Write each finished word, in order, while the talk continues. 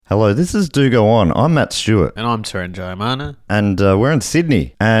Hello, this is Do Go On. I'm Matt Stewart. And I'm Taran Jayamana. And we're in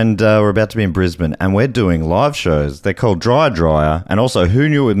Sydney. And we're about to be in Brisbane. And we're doing live shows. They're called Dryer. And also Who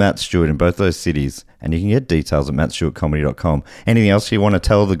Knew with Matt Stewart in both those cities. And you can get details at mattstewartcomedy.com. Anything else you want to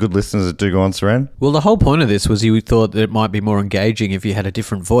tell the good listeners that Do Go On, Saran? Well, the whole point of this was you thought that it might be more engaging if you had a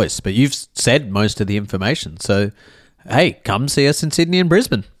different voice. But you've said most of the information. So, hey, come see us in Sydney and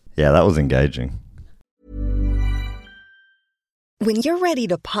Brisbane. Yeah, that was engaging. When you're ready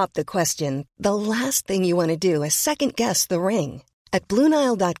to pop the question, the last thing you want to do is second-guess the ring. At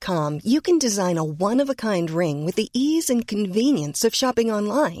BlueNile.com, you can design a one-of-a-kind ring with the ease and convenience of shopping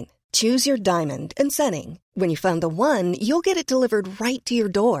online. Choose your diamond and setting. When you find the one, you'll get it delivered right to your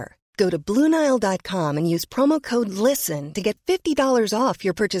door. Go to BlueNile.com and use promo code LISTEN to get $50 off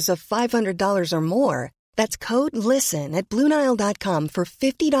your purchase of $500 or more. That's code LISTEN at BlueNile.com for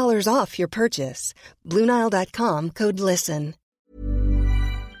 $50 off your purchase. BlueNile.com, code LISTEN.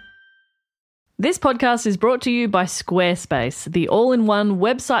 This podcast is brought to you by Squarespace, the all-in-one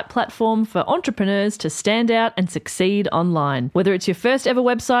website platform for entrepreneurs to stand out and succeed online. Whether it's your first ever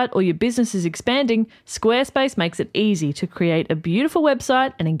website or your business is expanding, Squarespace makes it easy to create a beautiful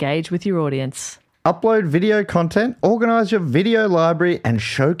website and engage with your audience. Upload video content, organize your video library, and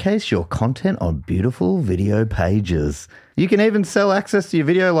showcase your content on beautiful video pages. You can even sell access to your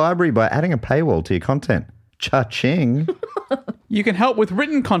video library by adding a paywall to your content. Cha-ching. You can help with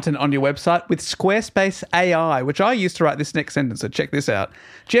written content on your website with Squarespace AI, which I use to write this next sentence, so check this out.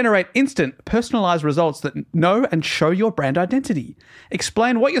 Generate instant, personalized results that know and show your brand identity.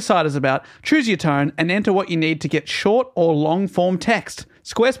 Explain what your site is about, choose your tone, and enter what you need to get short or long-form text.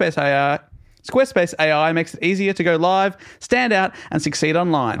 Squarespace AI makes it easier to go live, stand out, and succeed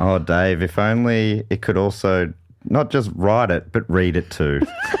online. Oh, Dave, if only it could also not just write it, but read it too.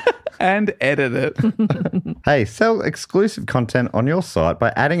 And edit it. Hey, sell exclusive content on your site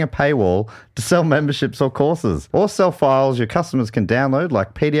by adding a paywall to sell memberships or courses, or sell files your customers can download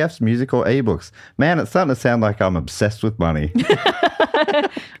like PDFs, music, or ebooks. Man, it's starting to sound like I'm obsessed with money.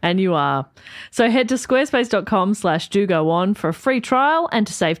 And you are. So head to squarespace.com/dogoon for a free trial and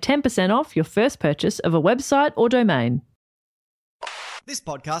to save 10% off your first purchase of a website or domain. This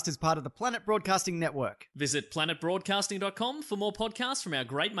podcast is part of the Planet Broadcasting Network. Visit planetbroadcasting.com for more podcasts from our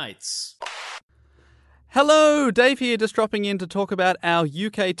great mates. Hello, Dave here, just dropping in to talk about our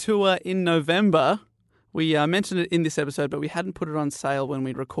UK tour in November. We mentioned it in this episode, but we hadn't put it on sale when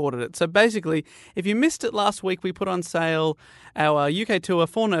we recorded it. So basically, if you missed it last week, we put on sale our UK tour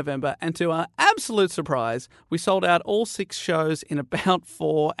for November, and to our absolute surprise, we sold out all 6 shows in about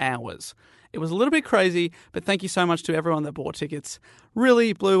 4 hours. It was a little bit crazy, but thank you so much to everyone that bought tickets.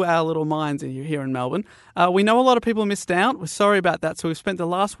 Really blew our little minds here in Melbourne. We know a lot of people missed out. We're sorry about that. So we've spent the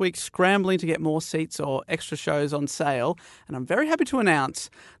last week scrambling to get more seats or extra shows on sale. And I'm very happy to announce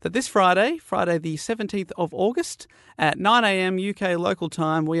that this Friday the 17th of August at 9 a.m. UK local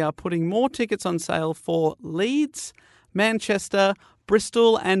time, we are putting more tickets on sale for Leeds, Manchester,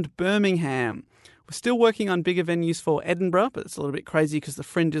 Bristol and Birmingham. We're still working on bigger venues for Edinburgh, but it's a little bit crazy because the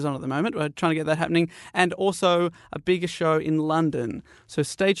Fringe is on at the moment. We're trying to get that happening. And also a bigger show in London. So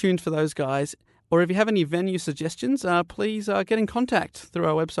stay tuned for those guys. Or if you have any venue suggestions, please get in contact through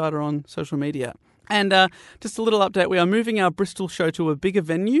our website or on social media. And just a little update, we are moving our Bristol show to a bigger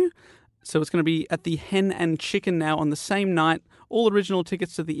venue. So it's going to be at the Hen and Chicken now on the same night. All original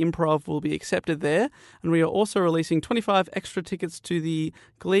tickets to the Improv will be accepted there. And we are also releasing 25 extra tickets to the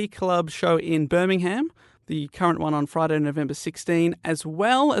Glee Club show in Birmingham, the current one on Friday, November 16, as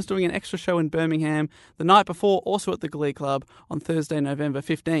well as doing an extra show in Birmingham the night before, also at the Glee Club on Thursday, November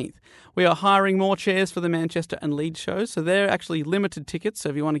 15th. We are hiring more chairs for the Manchester and Leeds shows, so they're actually limited tickets, so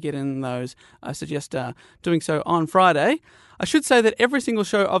if you want to get in those, I suggest doing so on Friday. I should say that every single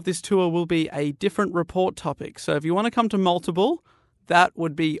show of this tour will be a different report topic, so if you want to come to multiple, that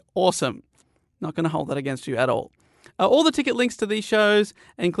would be awesome. Not going to hold that against you at all. All the ticket links to these shows,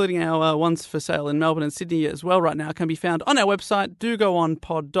 including our ones for sale in Melbourne and Sydney as well right now, can be found on our website,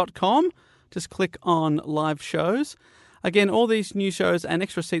 dogoonpod.com. Just click on live shows. Again, all these new shows and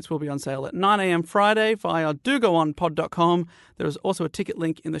extra seats will be on sale at 9 a.m. Friday via dogoonpod.com. There is also a ticket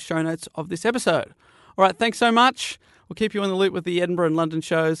link in the show notes of this episode. All right, thanks so much. We'll keep you in the loop with the Edinburgh and London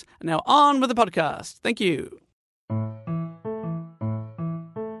shows. And now on with the podcast. Thank you.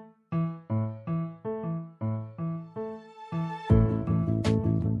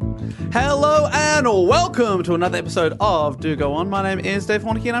 Hello And welcome to another episode of Do Go On. My name is Dave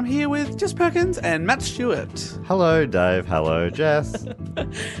Hornicky and I'm here with Jess Perkins and Matt Stewart. Hello, Dave. Hello, Jess.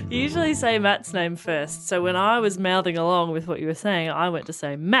 You usually say Matt's name first. So when I was mouthing along with what you were saying, I went to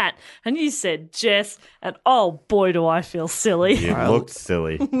say Matt, and you said Jess, and oh boy, do I feel silly. You looked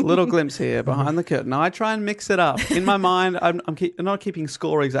silly. Little glimpse here behind the curtain. I try and mix it up. In my mind, I'm not keeping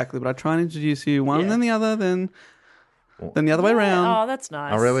score exactly, but I try and introduce you one, then the other, then the other way around. Oh, that's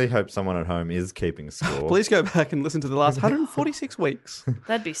nice. I really hope someone at home is keeping score. Please go back and listen to the last 146 weeks.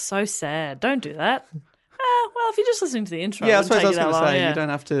 That'd be so sad. Don't do that. Well, if you're just listening to the intro, Yeah, I it wouldn't suppose I was take you going that to say, long, you don't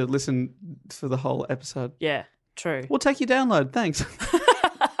have to listen for the whole episode. Yeah, true. We'll take your download. Thanks.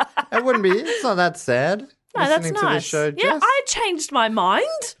 It wouldn't be. It's not that sad. No, that's listening to nice. this show, Yeah, Jess. I changed my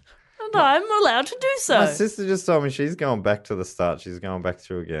mind, and I'm allowed to do so. My sister just told me she's going back to the start. She's going back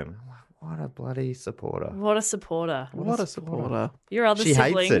through again. What a bloody supporter. What a supporter. What a supporter. Your other She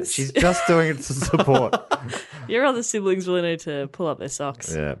siblings. hates it. She's just doing it to support. Your other siblings really need to pull up their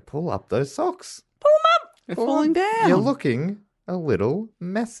socks. Yeah, pull up those socks. They're falling down. You're looking a little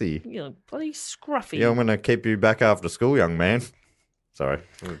messy. You're bloody scruffy. Yeah, I'm going to keep you back after school, young man. Sorry,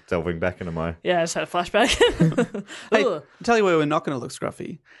 I'm delving back into my... Yeah, I just had a flashback. Hey, Ugh. I'll tell you where we're not going to look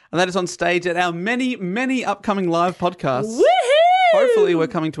scruffy, and that is on stage at our many, many upcoming live podcasts. Woohoo! Hopefully, we're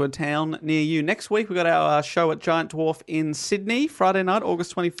coming to a town near you. Next week, we've got our show at Giant Dwarf in Sydney, Friday night,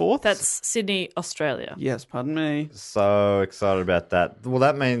 August 24th. That's Sydney, Australia. Yes, pardon me. So excited about that. Well,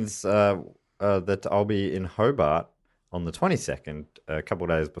 that means that I'll be in Hobart on the 22nd, a couple of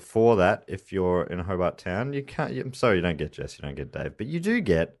days before that. If you're in Hobart town, you can't... I'm sorry you don't get Jess, you don't get Dave, but you do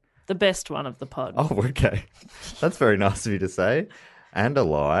get... The best one of the pod. Oh, okay. That's very nice of you to say. And a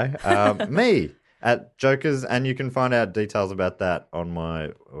lie. Me at Jokers, and you can find out details about that on my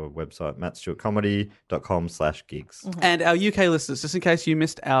website, mattstewartcomedy.com/gigs. And our UK listeners, just in case you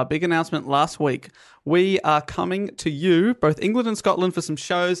missed our big announcement last week, we are coming to you, both England and Scotland, for some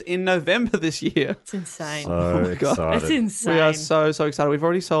shows in November this year. It's insane. So excited. It's insane. We are so excited. We've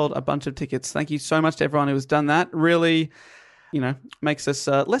already sold a bunch of tickets. Thank you so much to everyone who has done that. Really, makes us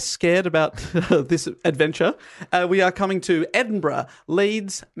less scared about this adventure. We are coming to Edinburgh,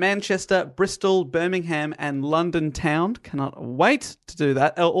 Leeds, Manchester, Bristol, Birmingham, and London town. Cannot wait to do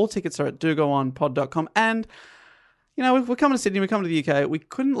that. All tickets are at dogoonpod.com. And, we're coming to Sydney, we're coming to the UK. We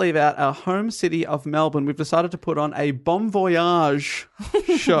couldn't leave out our home city of Melbourne. We've decided to put on a Bon Voyage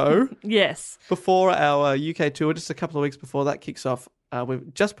show Yes. before our UK tour, just a couple of weeks before that kicks off.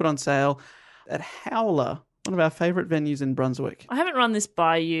 We've just put on sale at Howler, one of our favourite venues in Brunswick. I haven't run this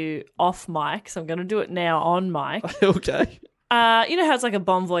by you off mic, so I'm going to do it now on mic. Okay. You know how it's like a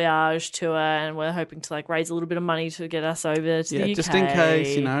Bon Voyage tour, and we're hoping to raise a little bit of money to get us over to the UK. Just in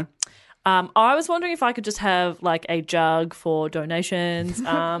case, I was wondering if I could just have a jug for donations,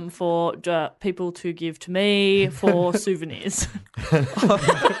 for people to give to me for souvenirs.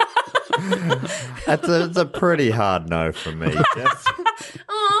 It's a pretty hard no from me. Jess.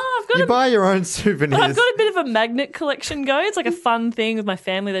 Oh, You buy your own souvenirs. I've got a bit of a magnet collection going. It's like a fun thing with my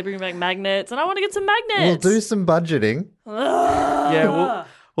family. They bring back magnets, and I want to get some magnets. We'll do some budgeting. Yeah,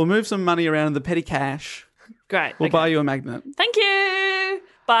 we'll move some money around in the petty cash. Great. We'll okay. buy you a magnet. Thank you.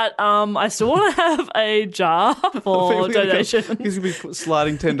 But I still want to have a jar for donations. He's going to be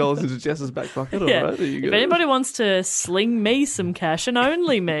sliding $10 into Jess's back pocket. Yeah. All right, there you go. If anybody wants to sling me some cash, and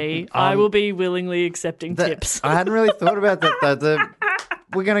only me, I will be willingly accepting tips. I hadn't really thought about that, though.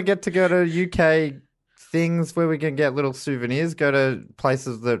 We're going to get to go to UK things where we can get little souvenirs, go to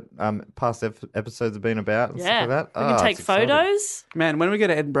places that past episodes have been about and Yeah. stuff like that. We can take it's exciting. photos. Man, when we go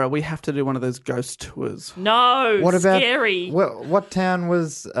to Edinburgh, we have to do one of those ghost tours. No, What about scary. What town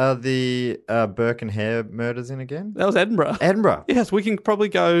was the Burke and Hare murders in again? That was Edinburgh. Edinburgh. Yes, we can probably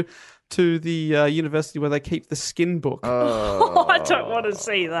go to the university where they keep the skin book. Oh, I don't want to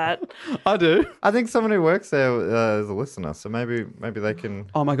see that. I do. I think someone who works there is a listener, so maybe they can.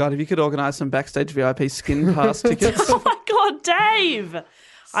 Oh my God, if you could organise some backstage VIP skin pass tickets. Oh my God, Dave.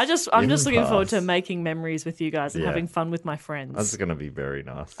 I'm just looking forward to pass. making memories with you guys and Yeah. having fun with my friends. That's going to be very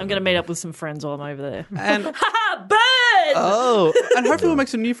nice. I'm going to meet up with some friends while I'm over there. And Bird! and hopefully we'll make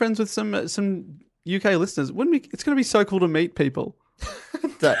some new friends with some UK listeners. It's going to be so cool to meet people.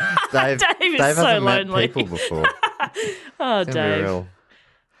 Dave Dave is so hasn't met lonely. people before. Oh, It's gonna be a Dave.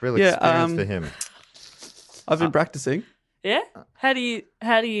 real Yeah, experience for him. I've been practicing. Yeah? How do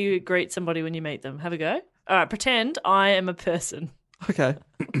you greet somebody when you meet them? Have a go. All right, pretend I am a person. Okay.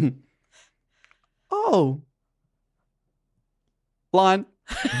 Oh. Line.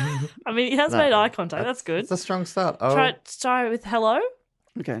 I mean, he has No, made eye contact. That's good. It's a strong start. Oh, Try it with hello.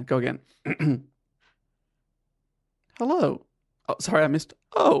 Okay, go again. Hello. Oh, sorry, I missed.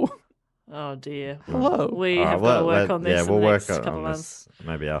 Oh. Oh dear. Hello. We have got to work on this. Yeah, in we'll the work next on couple months. this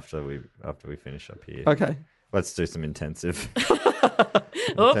maybe after we finish up here. Okay. Let's do some intensive.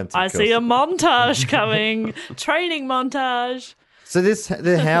 Oh, intensive I see a course. montage coming. Training montage. So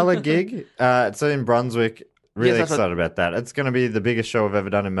the Howler gig, it's in Brunswick. Really Yes, that's excited about that. It's going to be the biggest show I've ever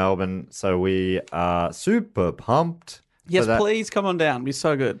done in Melbourne. So we are super pumped. Yes, for that. please come on down. It'd be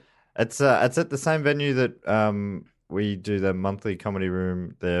so good. It's at the same venue that we do the monthly comedy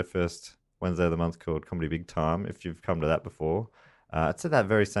room there first Wednesday of the month called Comedy Big Time. If you've come to that before, it's at that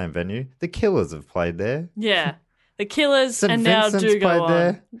very same venue. The Killers have played there. Yeah. The Killers St. and now Vincent's do go played on.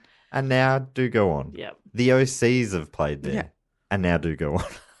 there, and now do go on. Yep. The OCs have played there, Yeah. and now do go on.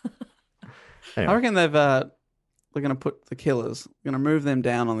 Anyway. I reckon they're going to put the Killers, going to move them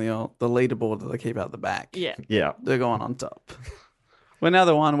down on the leaderboard that they keep out the back. Yeah. Yeah. Do Go On top. We're now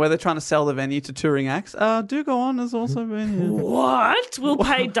the one where they're trying to sell the venue to touring acts. Do Go On has also been here. What? We'll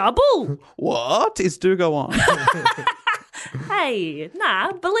pay double? What is Do Go On? Hey,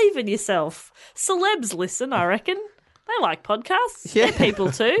 nah, believe in yourself. Celebs listen, I reckon. They like podcasts. Yeah. They're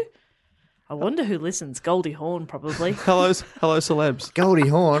people too. I wonder who listens. Goldie Hawn, probably. hello, celebs. Goldie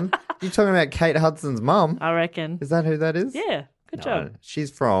Hawn. You talking about Kate Hudson's mum? I reckon. Is that who that is? Yeah, good No, job.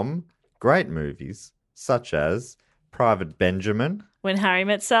 she's from great movies such as Private Benjamin. When Harry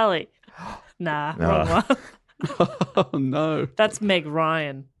Met Sally. Nah, No. wrong one. Oh, no. That's Meg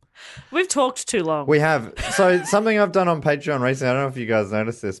Ryan. We've talked too long. We have. So something I've done on Patreon recently, I don't know if you guys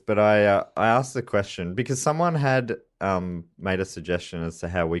noticed this, but I asked the question because someone had made a suggestion as to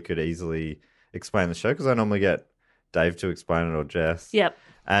how we could easily explain the show, because I normally get Dave to explain it or Jess. Yep.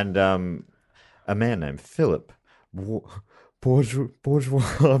 And a man named Philip Bourgeois.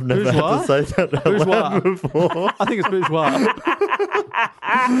 I've never Bourgeois? had to say that out Bourgeois. loud before. I think it's bourgeois.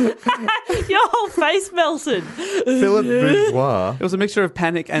 Your whole face melted. Philip Bourgeois. It was a mixture of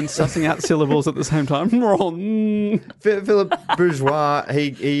panic and sussing out syllables at the same time. Philip Bourgeois,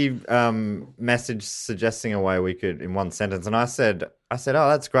 he messaged suggesting a way we could in one sentence, and I said, oh,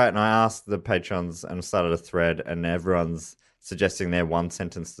 that's great. And I asked the patrons and started a thread, and everyone's suggesting their one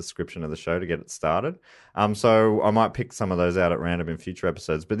sentence description of the show to get it started. So I might pick some of those out at random in future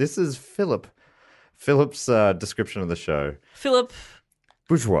episodes. But this is Philip's description of the show. Philip.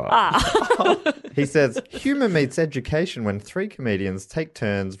 Bourgeois. He says, humour meets education when three comedians take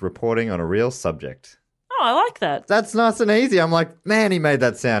turns reporting on a real subject. Oh, I like that. That's nice and easy. I'm like, man, he made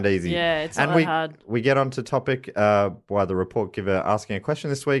that sound easy. Yeah, it's and not that hard. We get on to topic by the report giver asking a question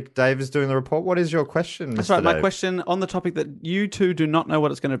this week. Dave is doing the report. What is your question, Mr. That's right. My Dave? question on the topic that you two do not know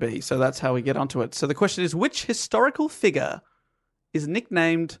what it's going to be. So that's how we get onto it. So the question is, which historical figure is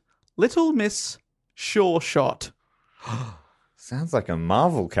nicknamed Little Miss Sure Shot? Sounds like a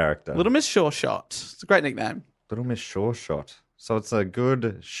Marvel character. Little Miss Sure Shot. It's a great nickname. Little Miss Sure Shot. So it's a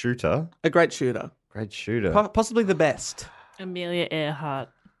good shooter. A great shooter. Great shooter. Possibly the best. Amelia Earhart.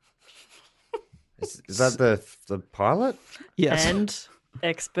 Is that the pilot? Yes. And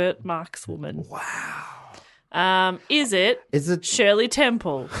expert markswoman. Wow. Is it Is it Shirley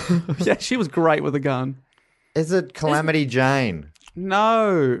Temple? Yeah, she was great with a gun. Calamity Jane?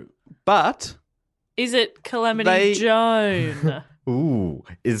 No, but Is it Calamity Joan? Ooh,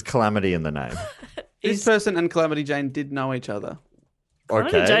 is Calamity in the name? this person and Calamity Jane did know each other.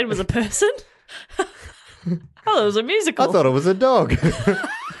 Calamity Jane was a person? Oh, it was a musical. I thought it was a dog.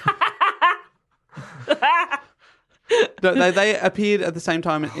 No, they appeared at the same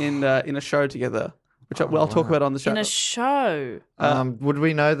time in a show together, which I'll talk about on the show. In a show. Would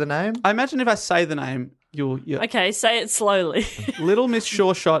we know the name? I imagine if I say the name, you'll. Okay, say it slowly. Little Miss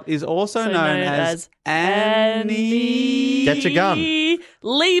Sure Shot is also So known as Annie. Get your gun.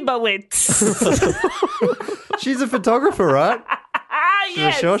 Leibowitz. She's a photographer, right? She's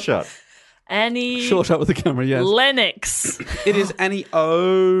yes. a sure shot. Annie Sure Shot with the camera, yes. Lennox. It is Annie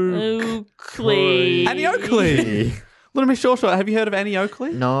Oakley. Annie Oakley. Little Miss Sure Shot. Have you heard of Annie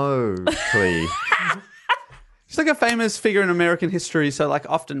Oakley? No, Clee. She's like a famous figure in American history, so like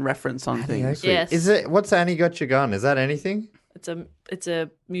often reference on things. Yes. Is it? What's Annie Got Your Gun? Is that anything? It's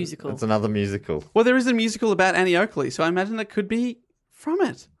a musical. It's another musical. Well, there is a musical about Annie Oakley, so I imagine that could be from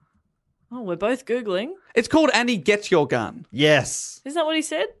it. Oh, we're both Googling. It's called Annie Get Your Gun. Yes. Isn't that what he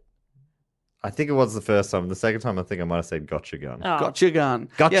said? I think it was the first time. The second time, I think I might have said Got Your Gun. Oh, Got Your Gun.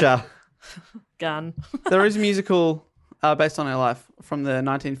 Gotcha. Yeah, gun. there is a musical based on her life from the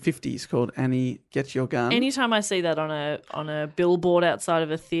 1950s called Annie Get Your Gun. Anytime I see that on a billboard outside of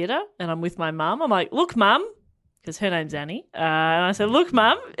a theatre and I'm with my mum, I'm like, look, mum, because her name's Annie. And I said, look,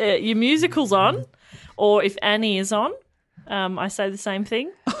 mum, your musical's on. Or if Annie is on, I say the same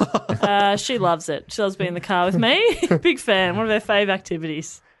thing. She loves it. She loves being in the car with me. Big fan. One of her fave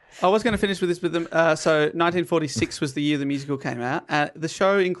activities. I was going to finish with this with them. So 1946 was the year the musical came out. The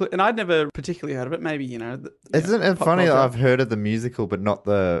show include, and I'd never particularly heard of it. Maybe Isn't it pop funny that culture. I've heard of the musical, but not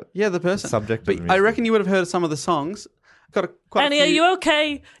the the person subject But of the I musical? reckon you would have heard of some of the songs. Got quite Annie, a are few. you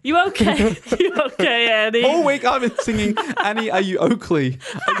okay? You okay? You okay, Annie? All week I've been singing Annie, are you Oakley?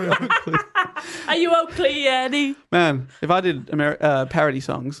 Are you Oakley? Are you okay, Annie? Man, if I did parody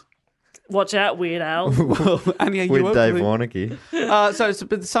songs, Watch out, Weird Al. well, Annie, are you with Dave Oakley? Warnocky.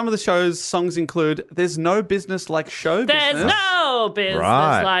 But some of the show's songs include "There's No Business Like Show There's Business," no business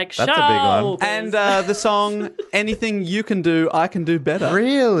Right. like That's a big show one. and business. the song "Anything You Can Do, I Can Do Better."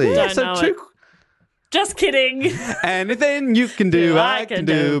 Really? Don't So know two. it. Just kidding. Anything you can do, I can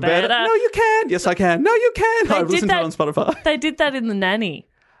do better. No, you can. Yes, I can. No, you can. I've listened to it on Spotify. They did that in The Nanny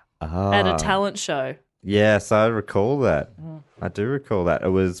Ah. at a talent show. Yes, I recall that. I do recall that. It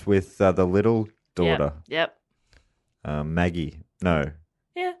was with the little daughter, Yep. Maggie. No.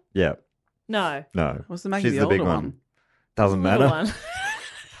 Yeah. Yeah. No. No. What's the Maggie, She's the the big older one. Doesn't Little matter. one.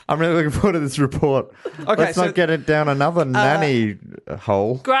 I'm really looking forward to this report. Okay, Let's so not get it down another nanny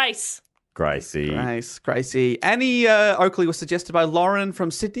hole. Grace. Gracie. Gracie. Annie Oakley was suggested by Lauren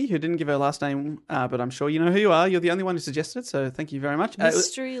from Sydney, who didn't give her last name, but I'm sure you know who you are. You're the only one who suggested it, so thank you very much.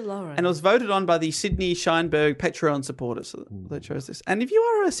 Mystery Lauren. And it was voted on by the Sydney Scheinberg Patreon supporters. So they chose this. And if you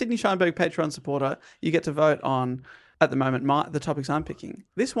are a Sydney Scheinberg Patreon supporter, you get to vote on, at the moment, the topics I'm picking.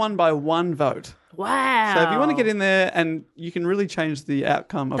 This won by one vote. Wow. So if you want to get in there, and you can really change the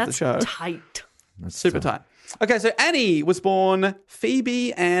outcome of That's the show. tight. Super tight. Okay, so Annie was born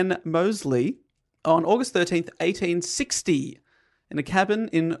Phoebe Ann Mosley on August 13th, 1860, in a cabin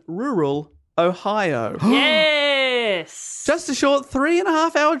in rural Ohio. Yes. Just a short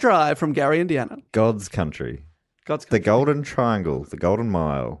 3.5-hour drive from Gary, Indiana. God's country. God's The country. Golden Triangle. The Golden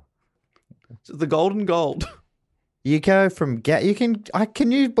Mile. The golden gold. You go from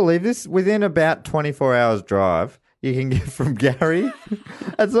can you believe this? Within about 24 hours drive, you can get from Gary.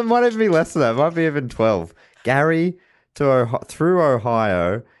 And it might even be less than that. It might be even 12. Gary to through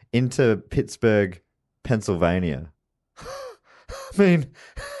Ohio into Pittsburgh, Pennsylvania. I mean,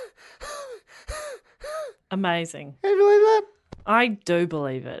 Amazing. can you believe that? I do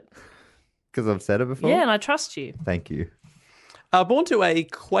believe it. Because I've said it before. Yeah, and I trust you. Thank you. Born to a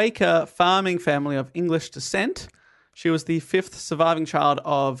Quaker farming family of English descent, she was the fifth surviving child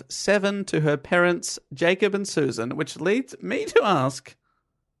of 7 to her parents, Jacob and Susan, which leads me to ask...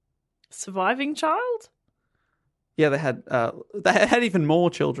 Surviving child? Yeah, they had even more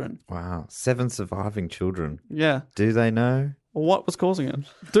children. Wow. 7 surviving children. Yeah. Do they know? What was causing it?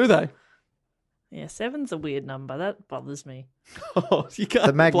 Do they? Yeah, 7's a weird number. That bothers me. Oh, you can't The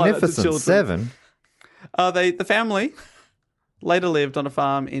apply that to Magnificent children. 7. The family later lived on a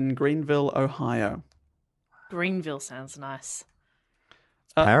farm in Greenville, Ohio. Greenville sounds nice.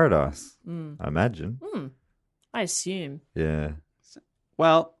 Paradise, I imagine. I assume. Yeah.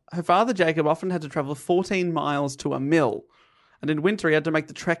 Well, her father, Jacob, often had to travel 14 miles to a mill, and in winter he had to make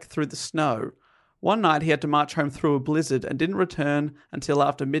the trek through the snow. One night he had to march home through a blizzard and didn't return until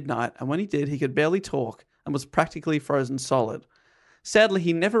after midnight, and when he did, he could barely talk and was practically frozen solid. Sadly,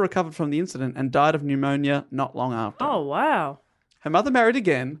 he never recovered from the incident and died of pneumonia not long after. Oh, wow. Her mother married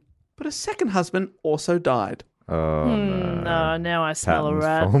again, but her second husband also died. Oh, no. No, now I smell a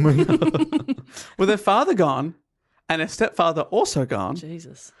rat. Patterns forming. With her father gone and her stepfather also gone,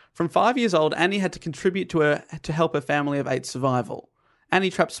 Jesus. from 5 years old, Annie had to contribute to help her family of 8 survival. Annie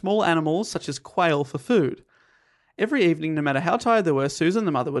trapped small animals such as quail for food. Every evening, no matter how tired they were, Susan,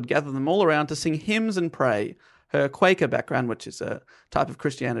 the mother, would gather them all around to sing hymns and pray. Her Quaker background, which is a type of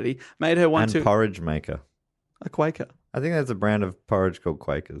Christianity, made her want And to... porridge maker. A Quaker. I think there's a brand of porridge called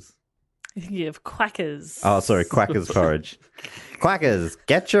Quakers. You have quackers. Oh, sorry, Quackers porridge. Quackers,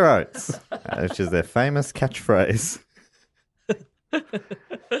 get your oats, which is their famous catchphrase.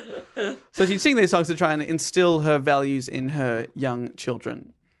 So she'd sing these songs to try and instill her values in her young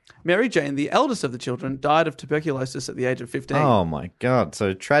children. Mary Jane, the eldest of the children, died of tuberculosis at the age of 15. Oh my God!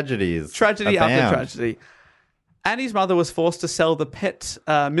 So tragedy is Tragedy abound. after tragedy. Annie's mother was forced to sell the pet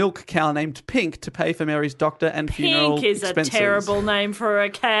milk cow named Pink to pay for Mary's doctor and funeral Pink is expenses. a terrible name for a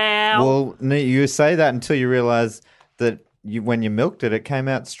cow. Well, no, you say that until you realise that when you milked it, it came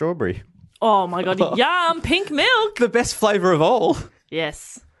out strawberry. Oh my God. Yum. Pink milk. The best flavour of all.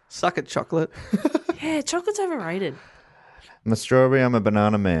 Yes. Suck it, chocolate. Yeah, chocolate's overrated. I'm a strawberry. I'm a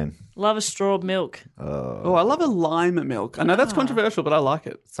banana man. Love a straw milk. Oh, I love a lime milk. I know that's controversial, but I like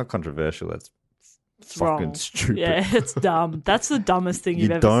it. It's not controversial. That's It's fucking wrong. stupid. Yeah, it's dumb. That's the dumbest thing you've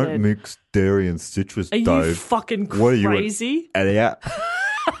You ever don't said. mix dairy and citrus, Are you Dave. fucking What are you, an crazy? idiot?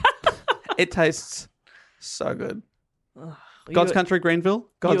 It tastes so good. God's Country, Greenville.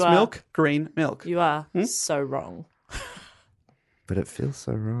 God's You are- Milk, green milk. You are so wrong. But it feels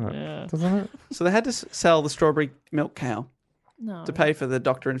so right, Yeah. doesn't it? So they had to sell the strawberry milk cow No. to pay for the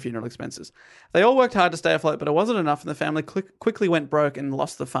doctor and funeral expenses. They all worked hard to stay afloat, but it wasn't enough, and the family quickly went broke and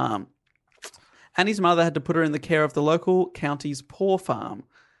lost the farm. Annie's mother had to put her in the care of the local county's poor farm.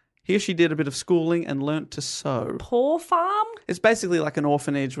 Here she did a bit of schooling and learnt to sew. Poor farm? It's basically like an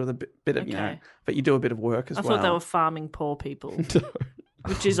orphanage with a bit of, Okay. but you do a bit of work as I well. thought they were farming poor people,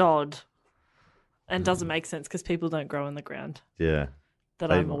 which is odd and doesn't make sense because people don't grow in the ground Yeah.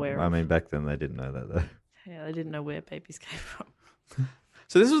 that I'm aware of. I mean, back then they didn't know that, though. Yeah, they didn't know where babies came from.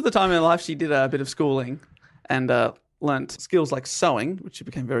 So this was the time in her life she did a bit of schooling and learnt skills like sewing, which she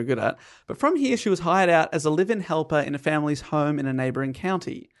became very good at. But from here, she was hired out as a live-in helper in a family's home in a neighbouring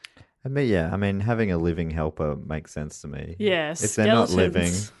county. I mean, having a living helper makes sense to me. Yeah, If they're not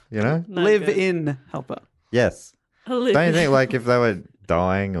living, skeletons. you know? No good. Live-in helper. Yes. Live- Don't you think, like, if they were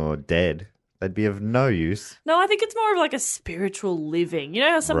dying or dead, they'd be of no use? No, I think it's more of like a spiritual living. You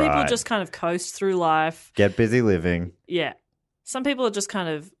know how some people Right. just kind of coast through life? Get busy living. Yeah. Some people are just kind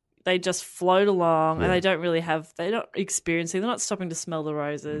of, they just float along and Yeah. they're not experiencing, they're not stopping to smell the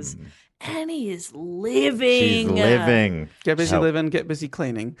roses. Annie is living. She's living. Get busy Help. living, get busy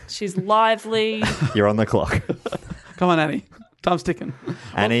cleaning. She's lively. You're on the clock. Come on, Annie. Time's ticking.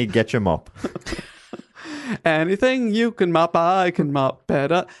 Annie, get your mop. Anything you can mop, I can mop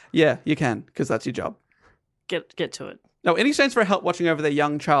better. Yeah, you can, because that's your job. Get to it. Now, in exchange for help watching over their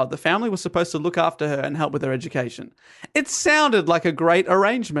young child, the family was supposed to look after her and help with her education. It sounded like a great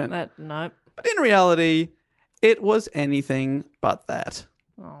arrangement, No. but in reality, it was anything but that.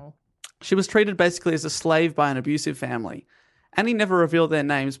 Oh. She was treated basically as a slave by an abusive family. Annie never revealed their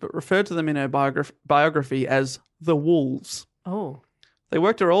names, but referred to them in her biography as the Wolves. Oh. They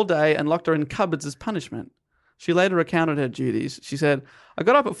worked her all day and locked her in cupboards as punishment. She later recounted her duties. She said, I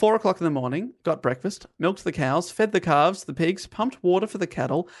got up at 4 o'clock in the morning, got breakfast, milked the cows, fed the calves, the pigs, pumped water for the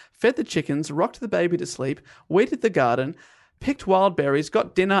cattle, fed the chickens, rocked the baby to sleep, weeded the garden, picked wild berries,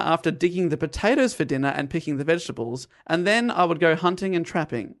 got dinner after digging the potatoes for dinner and picking the vegetables, and then I would go hunting and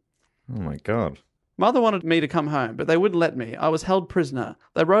trapping. Oh, my God. Mother wanted me to come home, but they wouldn't let me. I was held prisoner.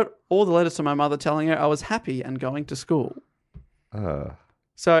 They wrote all the letters to my mother telling her I was happy and going to school.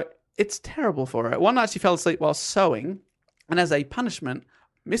 So it's terrible for her. One night she fell asleep while sewing, and as a punishment,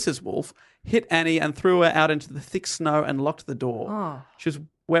 Mrs. Wolf hit Annie and threw her out into the thick snow and locked the door. Oh. She was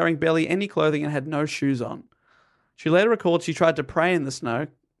wearing barely any clothing and had no shoes on. She later recalled she tried to pray in the snow,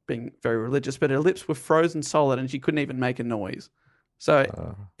 being very religious, but her lips were frozen solid and she couldn't even make a noise.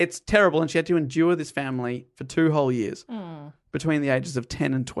 So it's terrible, and she had to endure this family for 2 whole years between the ages of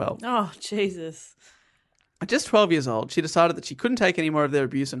 10 and 12. Oh, Jesus. At just 12 years old, she decided that she couldn't take any more of their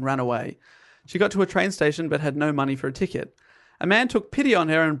abuse and ran away. She got to a train station but had no money for a ticket. A man took pity on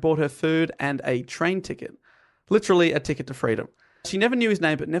her and bought her food and a train ticket. Literally a ticket to freedom. She never knew his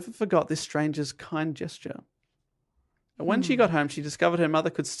name but never forgot this stranger's kind gesture. And when she got home, she discovered her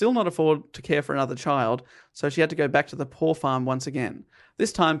mother could still not afford to care for another child, so she had to go back to the poor farm once again,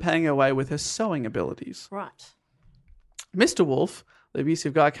 this time paying her way with her sewing abilities. Right. Mr. Wolf, the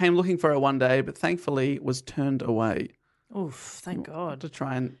abusive guy, came looking for her one day, but thankfully was turned away Oof, thank God. to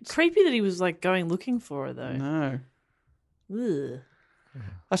try and... Creepy that he was like going looking for her though. No. Ugh.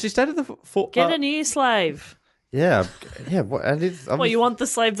 She stayed at the... Get a new slave. Yeah. Yeah. What, and it's Well, you want the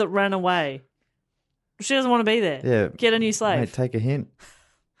slave that ran away. She doesn't want to be there. Yeah. Get a new slave. Mate, take a hint.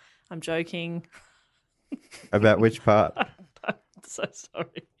 I'm joking. About which part? I'm so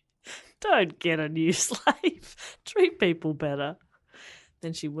sorry. Don't get a new slave. Treat people better.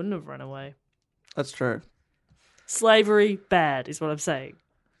 Then she wouldn't have run away. That's true. Slavery, bad, is what I'm saying.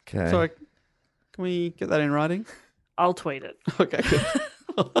 Okay. So, can we get that in writing? I'll tweet it. Okay, good.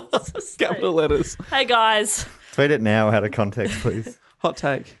 Capital letters. Hey guys, Tweet it now out of context, please. Hot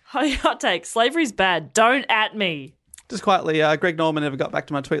take. hot take. Slavery's bad. Don't at me. Just quietly, Greg Norman never got back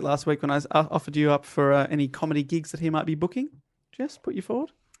to my tweet last week when I offered you up for any comedy gigs that he might be booking. Jess, put you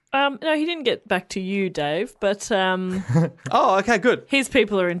forward. No, he didn't get back to you, Dave, but Oh, okay, good. his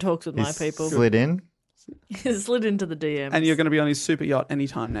people are in talks with my He's people. Slid in. He slid into the DMs. And you're going to be on his super yacht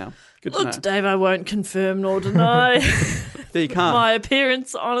anytime now. Good to know. Look, Dave, I won't confirm nor deny There you can't. my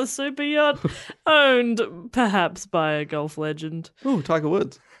appearance on a super yacht owned perhaps by a golf legend. Ooh, Tiger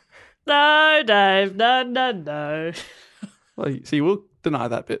Woods. No, Dave, no. Well, so you will deny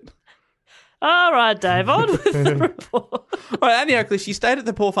that bit. All right, Dave, on with the report. All right, Annie Oakley, she stayed at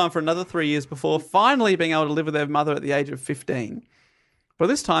the poor farm for another 3 years before finally being able to live with her mother at the age of 15. By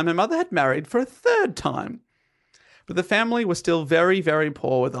this time, her mother had married for a third time. But the family was still very, very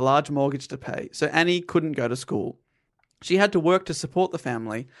poor with a large mortgage to pay, so Annie couldn't go to school. she had to work to support the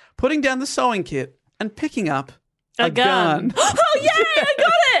family, putting down the sewing kit and picking up a gun. Oh, yay! I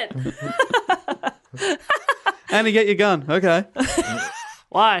got it! Annie, get your gun. Okay.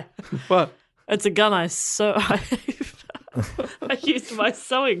 Why? What? It's a gun I used my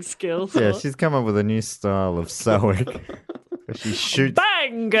sewing skills. Yeah, for. she's come up with a new style of sewing. Where she shoots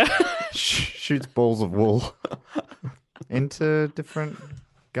Bang! shoots balls of wool into different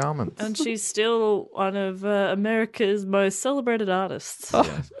garments. And she's still one of America's most celebrated artists.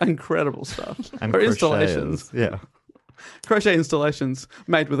 Oh, incredible stuff. And Or crocheters. installations. Yeah. Crochet installations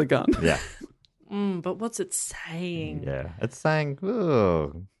made with a gun. Yeah. But what's it saying? Yeah. It's saying,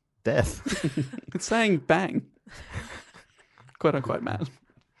 oh, death. It's saying bang. Quote unquote, man.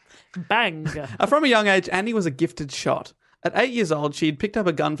 Bang! From a young age, Annie was a gifted shot. At 8 years old, she'd picked up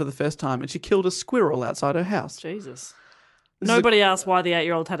a gun for the first time and she killed a squirrel outside her house. Jesus. This is Nobody asked why the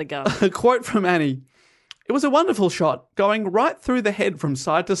 8-year-old had a gun. A quote from Annie. It was a wonderful shot, going right through the head from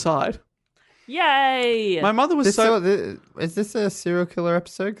side to side. Yay! My mother was Is this a serial killer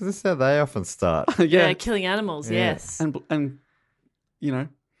episode? Because this is how they often start. yeah, killing animals, Yeah. yes. and you know,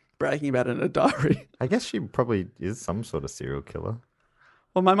 bragging about it in a diary. I guess she probably is some sort of serial killer.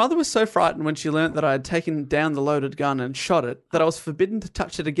 Well, my mother was so frightened when she learnt that I had taken down the loaded gun and shot it that I was forbidden to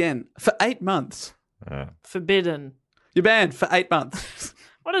touch it again for 8 months. Forbidden. You're banned for 8 months.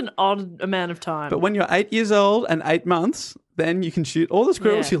 What an odd amount of time. But when you're 8 years old and 8 months, then you can shoot all the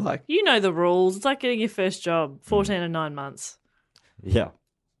squirrels Yeah. you like. You know the rules. It's like getting your first job, 14 and 9 months. Yeah.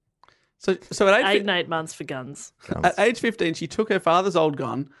 So at 8 and 8 months for guns. at age 15, she took her father's old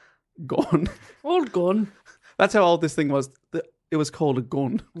gun. Gone. All gone. That's how old this thing was. It was called a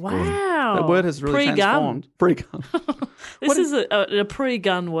gun. Wow. That word has really transformed. Pre-gun. This is a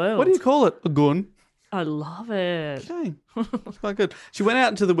pre-gun world. What do you call it? A gun. I love it. Okay. That's quite good. She went out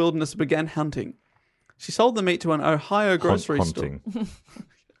into the wilderness and began hunting. She sold the meat to an Ohio grocery Haunting. store.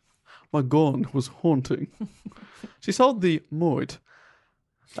 My gun was haunting. She sold the meat.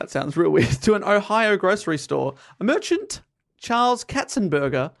 That sounds real weird. To an Ohio grocery store. A merchant, Charles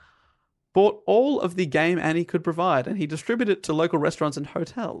Katzenberger, bought all of the game Annie could provide, and he distributed it to local restaurants and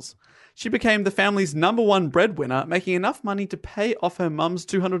hotels. She became the family's #1 breadwinner, making enough money to pay off her mum's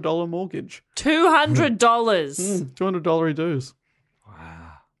 $200 mortgage. $200. $200 dues.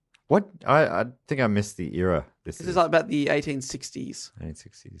 What? I think I missed the era. This This is like about the 1860s.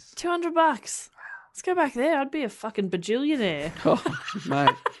 1860s. $200. Let's go back there. I'd be a fucking bajillionaire. Oh,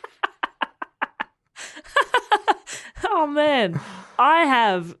 mate. Oh, man. I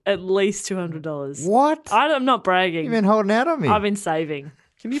have at least $200. What? I'm not bragging. You've been holding out on me. I've been saving.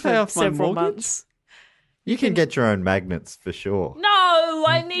 Can you for pay off my several mortgage? months. you can get your own magnets for sure. No,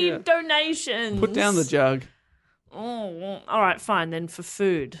 I need donations. Put down the jug. Oh, all right, fine. Then for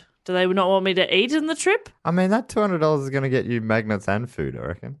food, do they not want me to eat in the trip? I mean, that $200 is going to get you magnets and food, I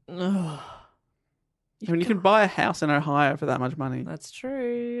reckon. I mean, you can buy a house in Ohio for that much money. That's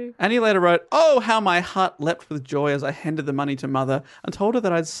true. Annie later wrote, "Oh, how my heart leapt with joy as I handed the money to Mother and told her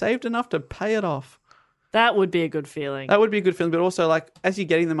that I'd saved enough to pay it off." That would be a good feeling. That would be a good feeling, but also, like, as you're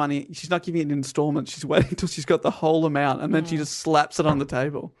getting the money, she's not giving it in installments. She's waiting until she's got the whole amount, and then she just slaps it on the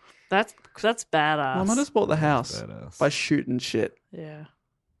table. That's badass. Mum, I just bought the house Badass. by shooting shit. Yeah.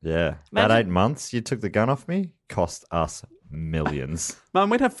 Yeah. Imagine- That 8 months you took the gun off me cost us millions.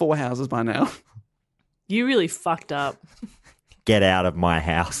 Mum, we'd have 4 houses by now. You really fucked up. Get out of my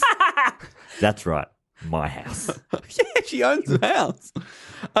house. That's right. My house. Yeah, she owns the house.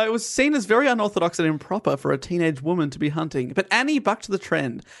 It was seen as very unorthodox and improper for a teenage woman to be hunting, but Annie bucked the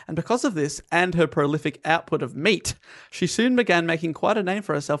trend, and because of this and her prolific output of meat, she soon began making quite a name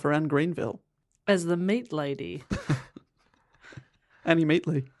for herself around Greenville. As the meat lady. Annie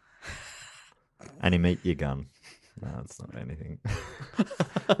Meatley. And you meet your gun. No, it's not anything.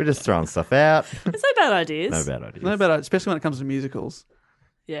 We're just throwing stuff out. There's no bad ideas. No bad ideas. No bad, especially when it comes to musicals.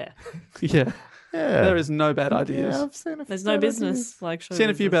 Yeah. Yeah, Yeah. there is no bad ideas. Yeah, I've seen a few There's no bad business like show Seen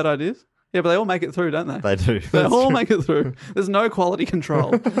a few business. bad ideas. Yeah, but they all make it through, don't they? ideas. They do. They That's all true. make it through. There's no quality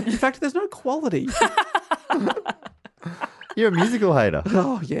control. In fact, there's no quality. You're a musical hater.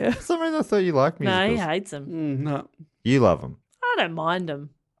 Oh, yeah. For some reason I thought you liked No, musicals. he hates them. No. You love them. I don't mind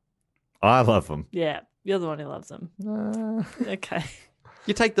them. I love them. Yeah, you're the one who loves them. Okay.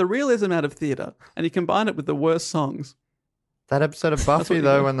 You take the realism out of theatre and you combine it with the worst songs. That episode of what Buffy, you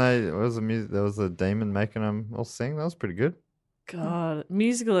though, do. when there was a demon making them all sing, that was pretty good. God,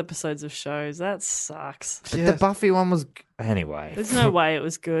 musical episodes of shows, that sucks. But Yes. the Buffy one was anyway. There's no way it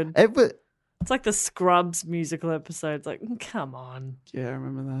was good. It was, It's like the Scrubs musical episodes. Like, come on. Yeah, I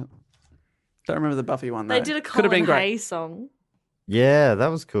remember that. Don't remember the Buffy one, though. They did a Could have been Colin great. Hay song. yeah, that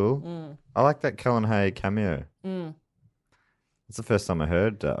was cool. I like that Colin Hay cameo. It's the first time I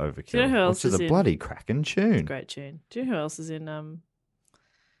heard Overkill, Do you know who else which is is a in- bloody cracking tune. Great tune. Do you know who else is in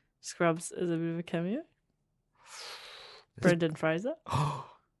Scrubs as a bit of a cameo? Brendan Fraser.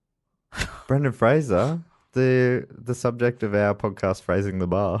 Brendan Fraser, the subject of our podcast, Phrasing the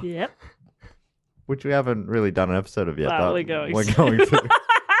Bar, Yep. which we haven't really done an episode of yet. Well, but we're going we're to. going to. An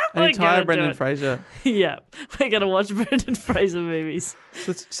We're entire gonna do Brendan it. Fraser. Yeah. We're going to watch Brendan Fraser movies.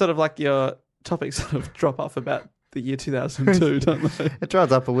 So it's sort of like your topics sort of drop off about the year 2002, don't they? It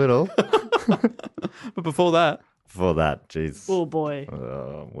dries up a little. But before that, For that, jeez. Oh, boy.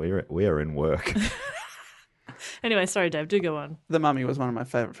 We are in work. Anyway, sorry, Dave. Do go on. The Mummy was one of my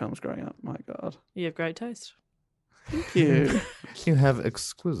favourite films growing up. My God. You have great taste. Thank you. You have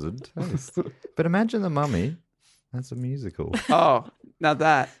exquisite taste. But imagine The Mummy as a musical. Oh, now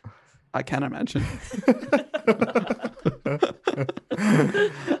that I can imagine.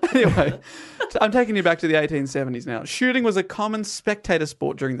 Anyway, so I'm taking you back to the 1870s now. Shooting was a common spectator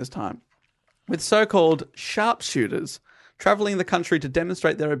sport during this time, with so-called sharpshooters traveling the country to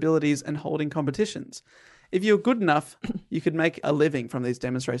demonstrate their abilities and holding competitions. If you were good enough, you could make a living from these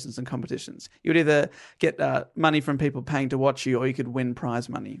demonstrations and competitions. You would either get money from people paying to watch you, or you could win prize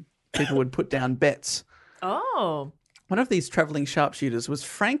money. People would put down bets. Oh. One of these traveling sharpshooters was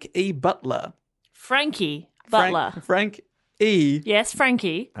Frank E. Butler. Frankie Butler. Frank E. Yes,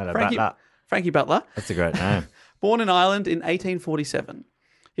 Frankie. Hello, Frankie, Butler. Frankie Butler. That's a great name. Born in Ireland in 1847.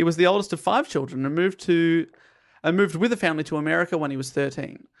 He was the oldest of 5 children and moved with a family to America when he was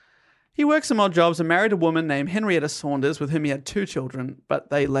 13. He worked some odd jobs and married a woman named Henrietta Saunders, with whom he had 2 children, but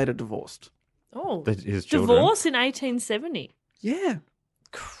they later divorced. Oh. His children. Divorce in 1870. Yeah.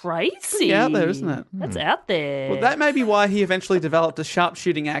 Crazy. Pretty out there, isn't it? That's out there. Well, that may be why he eventually developed a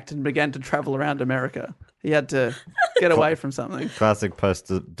sharpshooting act and began to travel around America. He had to get away from something. Classic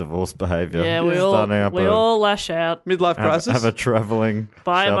post-divorce behaviour. Yeah, we Starting up all lash out. Midlife crisis. have a travelling.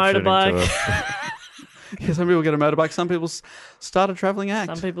 Buy a sharpshooting motorbike. tour. Yeah, some people get a motorbike. Some people start a travelling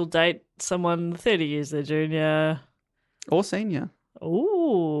act. Some people date someone 30 years their junior. Or senior.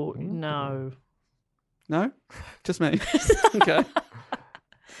 Ooh, no. No? Just me. Okay.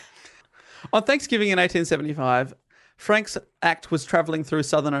 On Thanksgiving in 1875, Frank's act was travelling through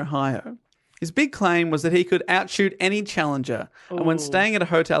southern Ohio. His big claim was that he could outshoot any challenger. And when staying at a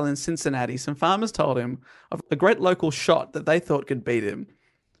hotel in Cincinnati, some farmers told him of a great local shot that they thought could beat him.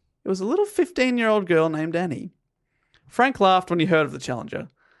 It was a little 15-year-old girl named Annie. Frank laughed when he heard of the challenger,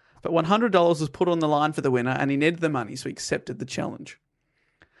 but $100 was put on the line for the winner and he needed the money, so he accepted the challenge.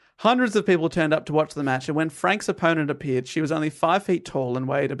 Hundreds of people turned up to watch the match, and when Frank's opponent appeared, she was only 5 feet tall and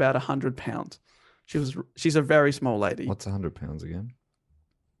weighed about 100 pounds. She's a very small lady. What's 100 pounds again?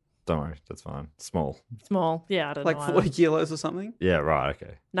 Don't worry, that's fine. Small. Small. Yeah, I don't Like know. 40 kilos or something? Yeah, right,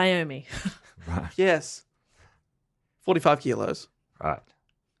 okay. Naomi. Right, Yes. 45 kilos. right.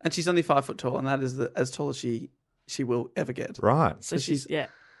 And she's only 5 foot tall, and that is as tall as she will ever get. Right. So she's a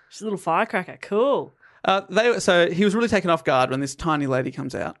little firecracker. Cool. So he was really taken off guard when this tiny lady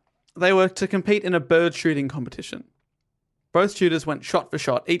comes out. They were to compete in a bird shooting competition. Both shooters went shot for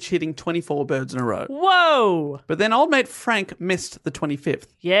shot, each hitting 24 birds in a row. Whoa. But then old mate Frank missed the 25th.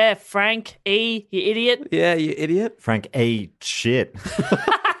 Yeah, Frank E., you idiot. Yeah, you idiot. Frank ate shit.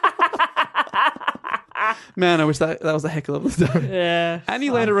 Man, I wish that was a heckle of the day. Yeah. Annie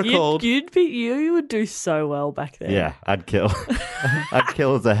later recalled... You would do so well back then. Yeah, I'd kill. I'd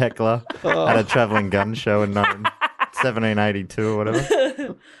kill as a heckler at a travelling gun show in 1782 or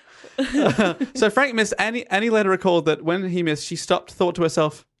whatever. So Frank missed. Annie later recalled that when he missed, she stopped, thought to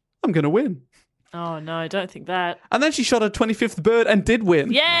herself, I'm going to win. Oh, no, don't think that. And then she shot her 25th bird and did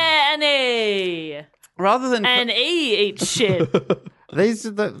win. Yeah, Annie. Rather than... Annie eats shit. These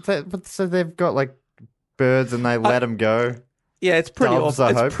are so they've got like birds and they let them go. Yeah, it's pretty Doves, awful. I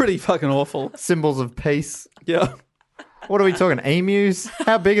It's hope. pretty fucking awful. Symbols of peace. Yeah. What are we talking? Emus?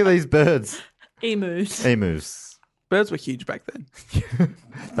 How big are these birds? Emus. Emus. Birds were huge back then.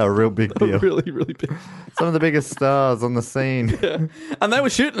 They're a real big deal. Really, really big. Some of the biggest stars on the scene. And they were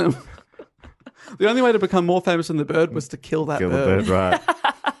shooting them. The only way to become more famous than the bird was to kill that Kill the bird. bird, right.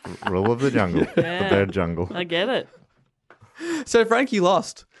 Rule of the jungle. Yeah. The bird jungle. I get it. So Frankie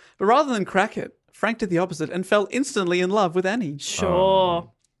lost. But rather than crack it, Frank did the opposite and fell instantly in love with Annie. Sure.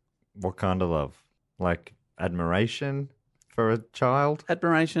 What kind of love? Like admiration for a child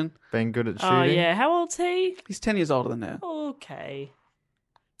Admiration. being good at shooting? Oh, yeah. How old's he? He's 10 years older than her. Okay.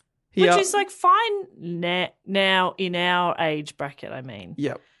 He, Which is like fine now in our age bracket, I mean.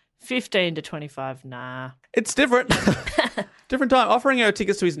 Yep. 15 to 25, nah. It's different. Different time. Offering her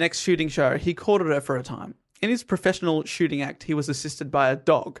tickets to his next shooting show, he courted her for a time. In his professional shooting act, he was assisted by a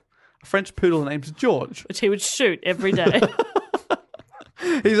dog, a French poodle named George. Which he would shoot every day.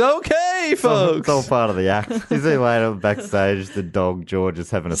 He's okay, folks. It's all part of the act. You see later backstage, the dog George is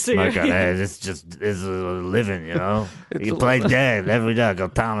having a smoke out there. It's a living, you know. You play dead every day. I go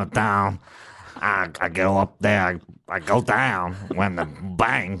town to town. I go up there. I go down. When the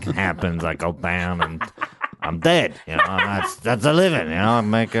bang happens, I go down and I'm dead. You know, that's a living. You know,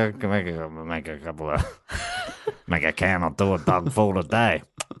 make a couple of make a can or two of dog food a day.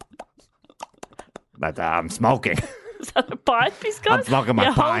 But I'm smoking. Is that a pipe he's got? I'm smoking my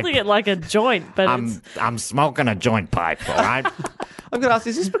You're pipe. holding it like a joint, but I'm smoking a joint pipe, all right? I'm going to ask,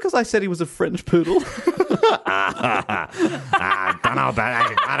 is this because I said he was a French poodle? I don't know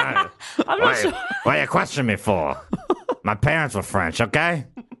about it. I don't. I'm not sure. What you question me for? My parents were French, okay?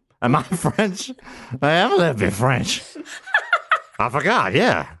 Am I French? I am a little bit French. I forgot,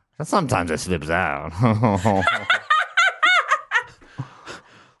 yeah. Sometimes it slips out.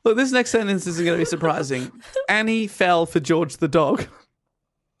 Look, this next sentence isn't going to be surprising. Annie fell for George the dog.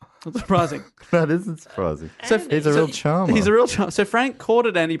 Not surprising. That isn't surprising. So He's a real charmer. He's a real charmer. So Frank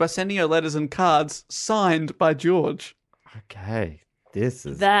courted Annie by sending her letters and cards signed by George. Okay, this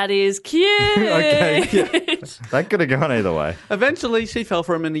is... that is cute. Okay, That could have gone either way. Eventually, she fell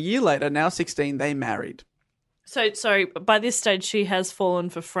for him, and a year later, now 16, they married. So, sorry, by this stage, she has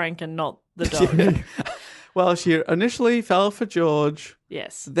fallen for Frank and not the dog. Well, she initially fell for George.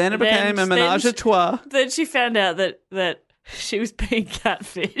 Yes. Then it became a menage a trois. Then she found out that she was being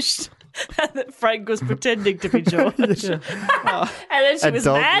catfished and that Frank was pretending to be George. And then she A was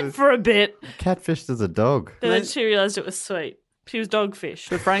dog mad is- for a bit. Catfished as a dog. And then she realised it was sweet. She was dogfish.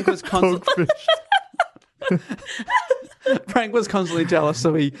 So Frank was Frank was constantly jealous,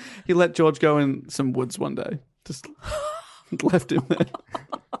 so he let George go in some woods one day. Just left him there.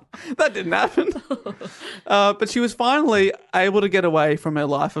 That didn't happen. But she was finally able to get away from her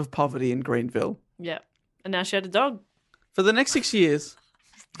life of poverty in Greenville. Yeah. And now she had a dog For the next 6 years,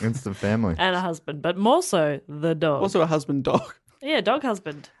 Instant family. and a husband, but more so the dog. also a husband dog. Yeah, dog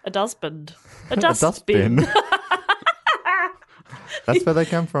husband. A dustbin. A A dustbin. dustbin. That's where they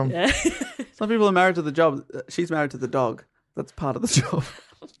come from. Some people are married to the job. She's married to the dog. That's part of the job.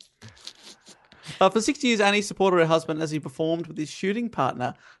 For 6 years, Annie supported her husband as he performed with his shooting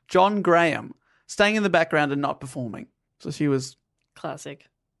partner, John Graham, staying in the background and not performing. So she was, Classic.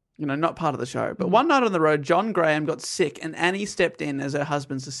 not part of the show. But one night on the road, John Graham got sick and Annie stepped in as her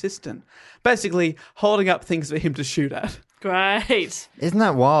husband's assistant, basically holding up things for him to shoot at. Great. Isn't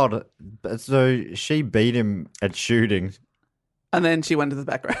that wild? So she beat him at shooting. And then she went to the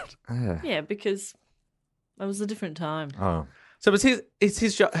background. Yeah, because that was a different time. Oh. So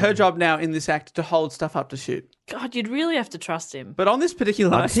it's her job now in this act to hold stuff up to shoot. God, you'd really have to trust him. But on this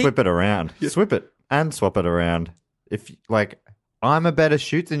particular I'd night, swip it around. Swip it and swap it around. If, I'm a better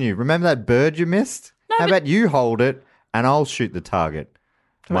shoot than you. Remember that bird you missed? How about you hold it and I'll shoot the target?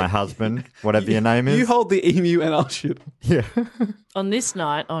 My husband, whatever your name is. you hold the emu and I'll shoot. Yeah. On this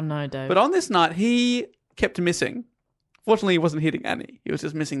night, oh no, Dave. But on this night, he kept missing. Fortunately, he wasn't hitting Annie. He was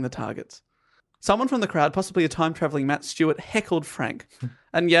just missing the targets. Someone from the crowd, possibly a time-travelling Matt Stewart, heckled Frank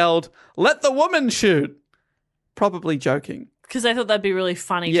and yelled, "Let the woman shoot!" Probably joking. Because they thought that'd be really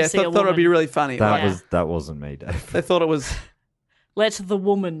funny Yeah, to see a thought woman. it would be really funny. That wasn't me, Dave. They thought it was... Let the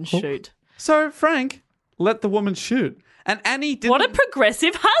woman shoot. So, Frank, let the woman shoot. And Annie didn't... What a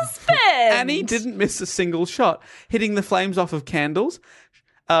progressive husband! Annie didn't miss a single shot, hitting the flames off of candles,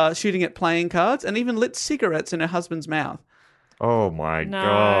 shooting at playing cards, and even lit cigarettes in her husband's mouth. Oh my No,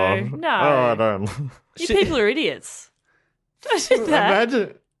 God. no. Oh, I don't. You people are idiots. Don't do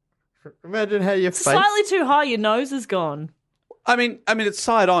that. Imagine how your face. Slightly too high, your nose is gone. I mean, it's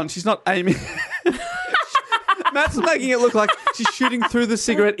side on. She's not aiming. Matt's making it look like she's shooting through the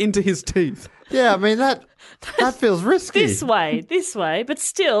cigarette into his teeth. Yeah, I mean that feels risky. This way, but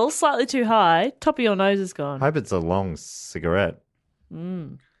still slightly too high. Top of your nose is gone. Hope it's a long cigarette.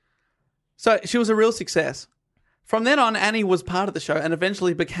 So she was a real success. From then on, Annie was part of the show and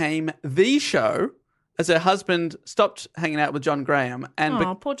eventually became the show as her husband stopped hanging out with John Graham and,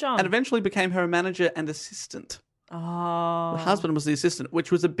 Oh, poor John. and eventually became her manager and assistant. Oh. The husband was the assistant,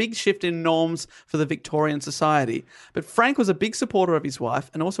 which was a big shift in norms for the Victorian society. But Frank was a big supporter of his wife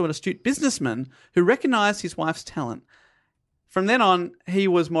and also an astute businessman who recognised his wife's talent. From then on, he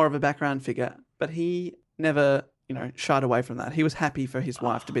was more of a background figure, but he never, shied away from that. He was happy for his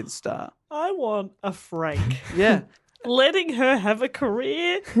wife to be the star. I want a Frank. Yeah. Letting her have a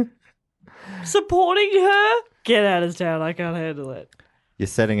career, supporting her. Get out of town. I can't handle it. You're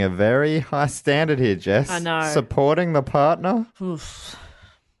setting a very high standard here, Jess. I know. Supporting the partner. Oof.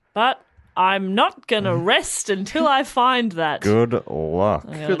 But I'm not going to rest until I find that. Good luck.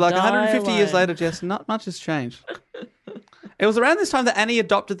 I'm gonna Good luck. die 150 years alone. later, Jess, not much has changed. It was around this time that Annie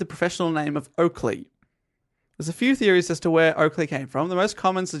adopted the professional name of Oakley. There's a few theories as to where Oakley came from. The most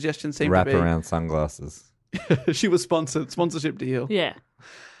common suggestion seemed to be Wraparound sunglasses. she was sponsorship deal. Yeah.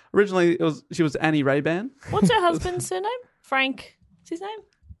 Originally, she was Annie Ray-Ban. What's her husband's surname? Frank. What's his name?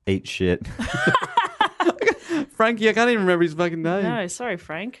 Eat shit. Frankie, I can't even remember his fucking name. No, sorry,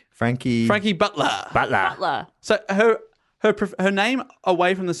 Frank. Frankie Butler. Butler. So her name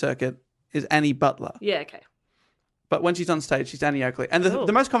away from the circuit is Annie Butler. Yeah, okay. But when she's on stage, she's Annie Oakley. And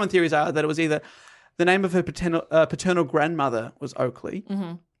the most common theories are that it was either the name of her paternal grandmother was Oakley,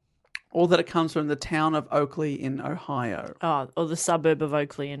 or that it comes from the town of Oakley in Ohio. Oh, or the suburb of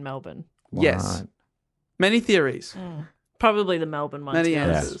Oakley in Melbourne. Yes. Right. Many theories. Probably the Melbourne one. Many to be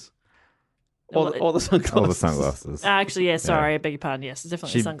honest. answers. Or the sunglasses. All the sunglasses. Actually, yeah, sorry, I beg your pardon. Yes, it's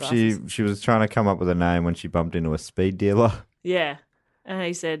definitely sunglasses. She was trying to come up with a name when she bumped into a speed dealer. Yeah. And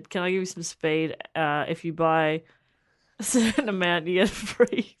he said, can I give you some speed? If you buy a certain amount, you get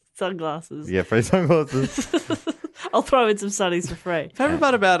free sunglasses. Yeah, free sunglasses. I'll throw in some sunnies for free. Favorite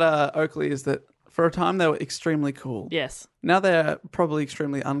part about Oakley is that for a time they were extremely cool. Yes. Now they're probably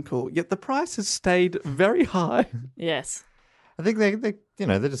extremely uncool. Yet the price has stayed very high. Yes. I think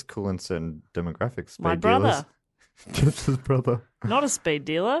they're just cool in certain demographics. My speed brother. dealers. Just his brother. Not a speed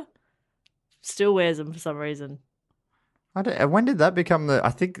dealer. Still wears them for some reason. When did that become I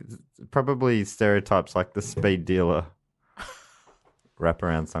think probably stereotypes like the speed dealer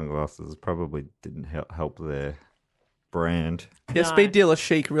wraparound sunglasses probably didn't help their brand. Yeah, No. speed dealer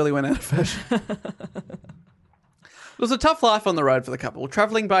chic really went out of fashion. It was a tough life on the road for the couple,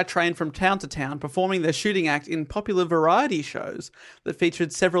 travelling by train from town to town, performing their shooting act in popular variety shows that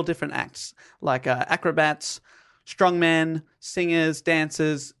featured several different acts, like acrobats, strongmen, singers,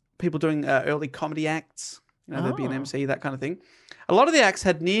 dancers, people doing early comedy acts. You know, there'd be an MC, that kind of thing. A lot of the acts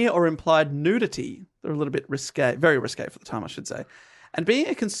had near or implied nudity. They're a little bit risque, very risque for the time, I should say. And being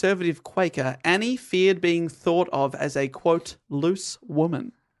a conservative Quaker, Annie feared being thought of as a, quote, loose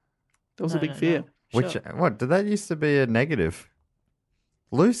woman. That was a big fear. Which what did that used to be a negative?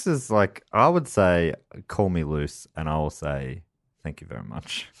 Loose is like I would say, call me loose, and I will say thank you very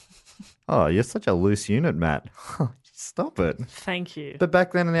much. Oh, you're such a loose unit, Matt. Stop it. Thank you. But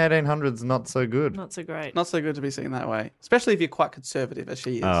back then in the 1800s, not so good. Not so great. Not so good to be seen that way, especially if you're quite conservative, as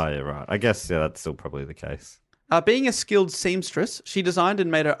she is. Oh, yeah, right. I guess that's still probably the case. Being a skilled seamstress, she designed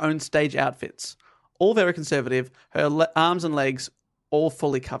and made her own stage outfits. All very conservative, her arms and legs all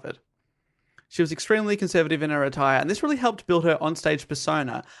fully covered. She was extremely conservative in her attire, and this really helped build her onstage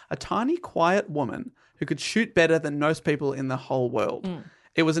persona, a tiny, quiet woman who could shoot better than most people in the whole world.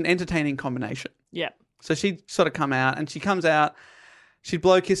 It was an entertaining combination. Yeah. So she'd sort of come out, and she comes out, she'd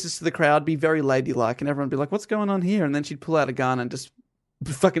blow kisses to the crowd, be very ladylike, and everyone would be like, what's going on here? And then she'd pull out a gun and just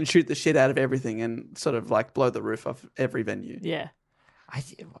fucking shoot the shit out of everything and sort of like blow the roof off every venue. Yeah.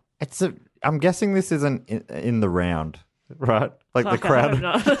 I'm guessing this isn't in the round, right? Like the Fuck, I crowd.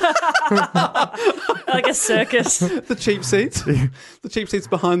 hope not. Like a circus. The cheap seats. The cheap seats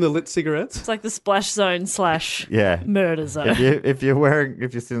behind the lit cigarettes. It's like the splash zone / Yeah. murder zone. If you're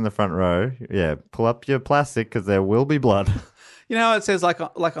sitting in the front row, yeah, pull up your plastic because there will be blood. You know how it says like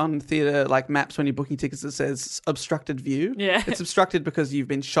on theatre like maps when you're booking tickets, it says obstructed view? Yeah. It's obstructed because you've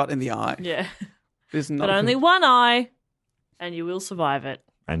been shot in the eye. Yeah. There's not But only one eye, and you will survive it.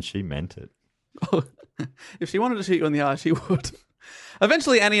 And she meant it. If she wanted to shoot you in the eye, she would.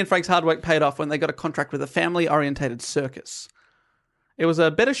 Eventually, Annie and Frank's hard work paid off when they got a contract with a family-orientated circus. It was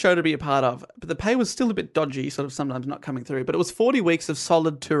a better show to be a part of, but the pay was still a bit dodgy, sort of sometimes not coming through. But it was 40 weeks of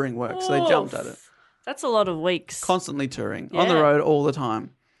solid touring work, so they jumped at it. That's a lot of weeks. Constantly touring, on Yeah. the road all the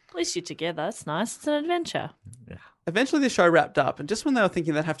time. At least you're together. That's nice. It's an adventure. Eventually, the show wrapped up, and just when they were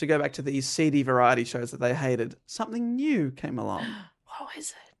thinking they'd have to go back to these seedy variety shows that they hated, something new came along. What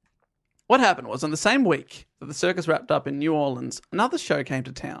is it? What happened was, on the same week that the circus wrapped up in New Orleans, another show came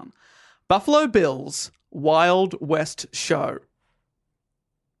to town. Buffalo Bill's Wild West Show.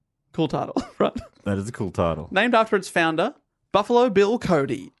 Cool title, right? That is a cool title. Named after its founder, Buffalo Bill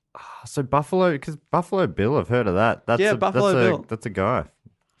Cody. So Buffalo Bill, I've heard of that. Buffalo Bill. That's a guy.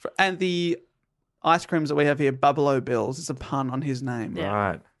 And the ice creams that we have here, Buffalo Bill's, is a pun on his name. Yeah.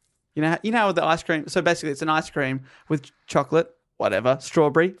 Right. You know how with the ice cream, so basically it's an ice cream with chocolate, whatever,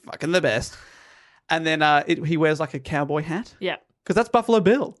 strawberry, fucking the best. And then he wears like a cowboy hat. Yeah. Because that's Buffalo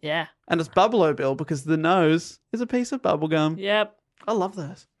Bill. Yeah. And it's Buffalo Bill because the nose is a piece of bubble gum. Yep. I love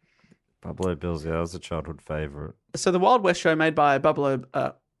those. Buffalo Bills, yeah, that was a childhood favourite. So the Wild West show made by Buffalo...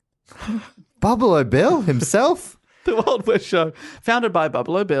 Buffalo Bill himself? the Wild West show, founded by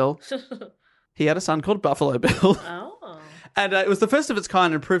Buffalo Bill. He had a son called Buffalo Bill. Oh. And it was the first of its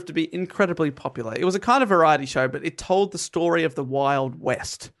kind and proved to be incredibly popular. It was a kind of variety show, but it told the story of the Wild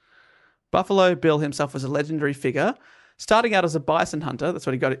West. Buffalo Bill himself was a legendary figure, starting out as a bison hunter. That's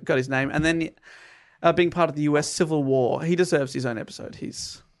what he got his name. And then being part of the US Civil War. He deserves his own episode.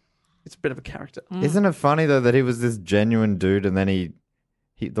 It's a bit of a character. Isn't it funny, though, that he was this genuine dude and then he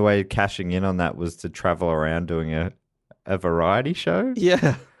the way cashing in on that was to travel around doing a variety show?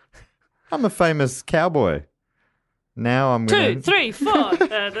 Yeah. I'm a famous cowboy. Now I'm going 2, 3, 4.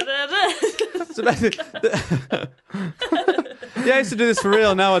 So basically, I used to do this for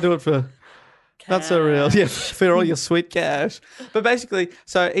real. Now I do it for not so real. Yeah, for all your sweet cash. But basically,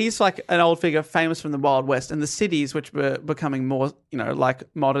 so he's like an old figure famous from the Wild West, and the cities, which were becoming more, like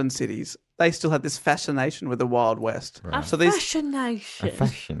modern cities, they still had this fascination with the Wild West. Right. So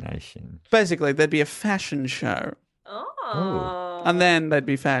fascination. Basically, there'd be a fashion show. Oh. And then they'd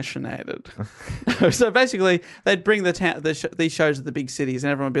be fascinated. So basically, they'd bring these shows to the big cities,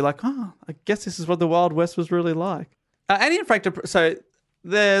 and everyone would be like, "Oh, I guess this is what the Wild West was really like." Annie and Frank, so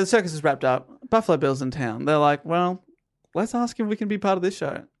the circus is wrapped up. Buffalo Bill's in town. They're like, "Well, let's ask if we can be part of this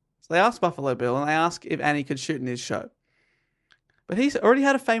show." So they ask Buffalo Bill, and they ask if Annie could shoot in his show. But he's already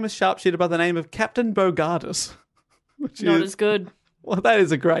had a famous sharpshooter by the name of Captain Bogardus. Not as good. Well, that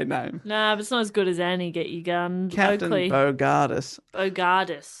is a great name. Nah, but it's not as good as Annie. Get your gun. Captain Oakley. Bogardus.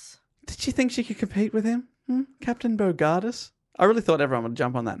 Bogardus. Did you think she could compete with him? Captain Bogardus? I really thought everyone would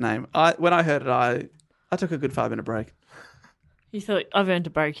jump on that name. When I heard it, I took a good 5-minute break. You thought, I've earned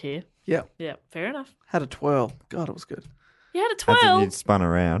a break here. Yeah. Yeah, fair enough. Had a twirl. God, it was good. You had a As in twirl. you'd spun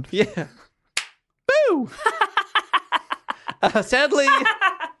around. Yeah. Boo! Sadly...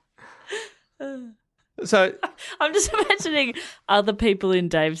 So I'm just imagining other people in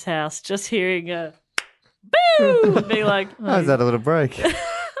Dave's house just hearing a boo and being like, Oh, is that a little break?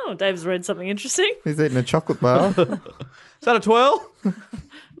 oh, Dave's read something interesting. He's eating a chocolate bar. is that a twirl?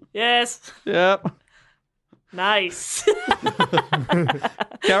 Yes. Yep. Nice.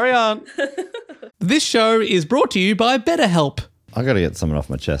 Carry on. This show is brought to you by BetterHelp. I got to get something off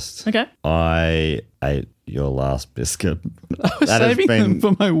my chest. Okay. I ate your last biscuit. I was saving them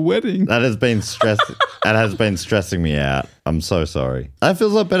for my wedding. That has been stressing me out. I'm so sorry. It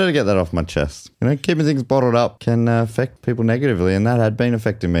feels a lot better to get that off my chest. Keeping things bottled up can affect people negatively, and that had been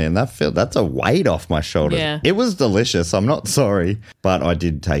affecting me. And that's a weight off my shoulders. Yeah. It was delicious. I'm not sorry, but I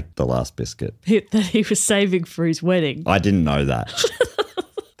did take the last biscuit. That he was saving for his wedding. I didn't know that.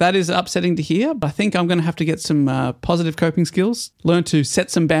 That is upsetting to hear, but I think I'm going to have to get some positive coping skills, learn to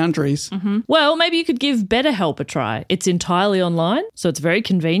set some boundaries. Mm-hmm. Well, maybe you could give BetterHelp a try. It's entirely online, so it's very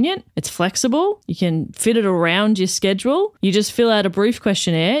convenient. It's flexible. You can fit it around your schedule. You just fill out a brief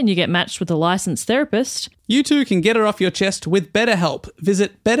questionnaire and you get matched with a licensed therapist. You too can get it off your chest with BetterHelp.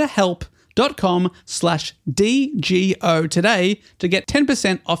 Visit BetterHelp.com/DGO today to get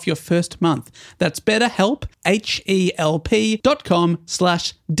 10% off your first month. That's BetterHelp,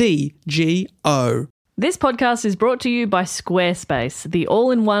 HELP.com/DGO. This podcast is brought to you by Squarespace, the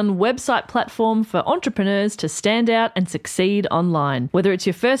all-in-one website platform for entrepreneurs to stand out and succeed online. Whether it's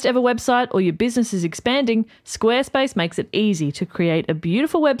your first ever website or your business is expanding, Squarespace makes it easy to create a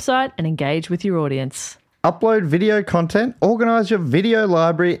beautiful website and engage with your audience. Upload video content, organize your video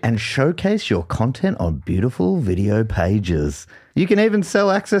library, and showcase your content on beautiful video pages. You can even sell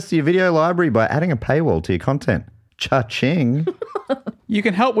access to your video library by adding a paywall to your content. Cha-ching. You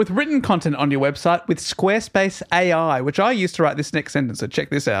can help with written content on your website with Squarespace AI, which I use to write this next sentence, so check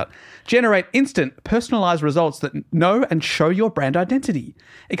this out. Generate instant, personalized results that know and show your brand identity.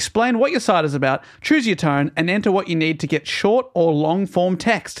 Explain what your site is about, choose your tone, and enter what you need to get short or long-form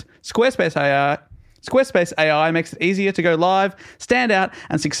text. Squarespace AI makes it easier to go live, stand out,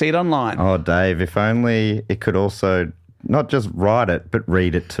 and succeed online. Oh, Dave, if only it could also not just write it, but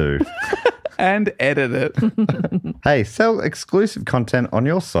read it too. And edit it. Hey, sell exclusive content on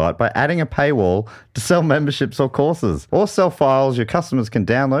your site by adding a paywall to sell memberships or courses, or sell files your customers can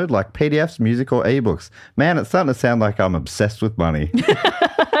download like PDFs, music, or ebooks. Man, it's starting to sound like I'm obsessed with money.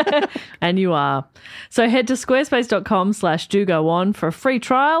 And you are. So head to squarespace.com/dogoon for a free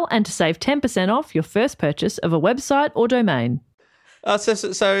trial and to save 10% off your first purchase of a website or domain. So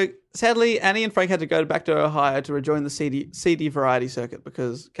sadly, Annie and Frank had to go back to Ohio to rejoin the CD variety circuit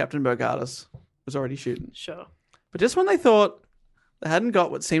because Captain Bogardus was already shooting. Sure. But just when they thought they hadn't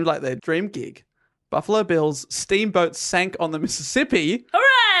got what seemed like their dream gig, Buffalo Bill's steamboat sank on the Mississippi.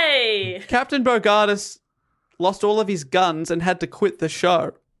 Hooray! Captain Bogardus lost all of his guns and had to quit the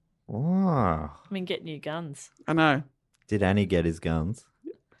show. Wow. I mean, get new guns. I know. Did Annie get his guns?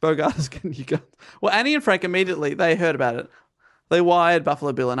 Bogardus getting new guns. Well, Annie and Frank immediately, they heard about it. They wired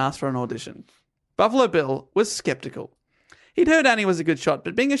Buffalo Bill and asked for an audition. Buffalo Bill was skeptical. He'd heard Annie was a good shot,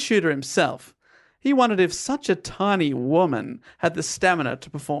 but being a shooter himself, he wondered if such a tiny woman had the stamina to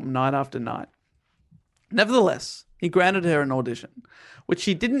perform night after night. Nevertheless, he granted her an audition, which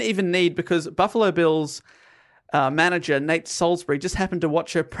she didn't even need because Buffalo Bill's manager, Nate Salisbury, just happened to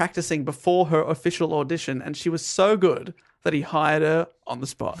watch her practicing before her official audition, and she was so good that he hired her on the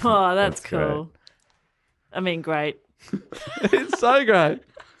spot. Oh, that's That's great. cool. I mean, great. It's so great.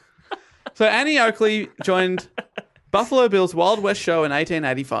 So Annie Oakley joined Buffalo Bill's Wild West show in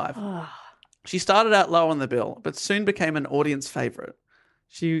 1885. She started out low on the bill, but soon became an audience favorite.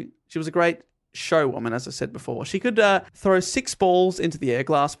 She was a great showwoman, as I said before. She could throw 6 balls into the air,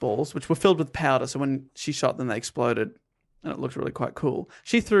 glass balls, which were filled with powder, so when she shot them, they exploded, and it looked really quite cool.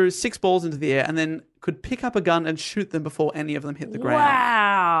 She threw 6 balls into the air and then could pick up a gun and shoot them before any of them hit the ground.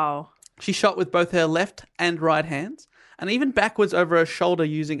 Wow. She shot with both her left and right hands, and even backwards over her shoulder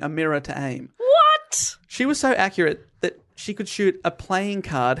using a mirror to aim. What? She was so accurate that she could shoot a playing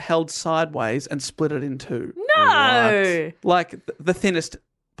card held sideways and split it in 2. No. Like the thinnest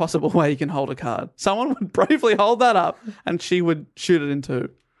possible way you can hold a card. Someone would bravely hold that up and she would shoot it in 2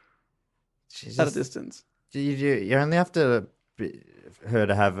 She's at a just- distance. You only have to her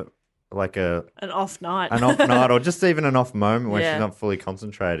to have like An off night. an off night or just even an off moment where Yeah. she's not fully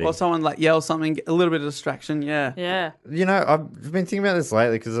concentrating. Or someone like yells something, a little bit of distraction, yeah. Yeah. You know, I've been thinking about this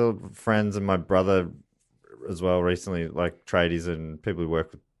lately because of friends and my brother as well recently, like tradies and people who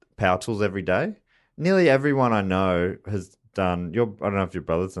work with power tools every day. Nearly everyone I know has done. I don't know if your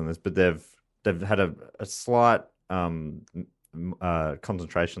brother's done this, but they've had a slight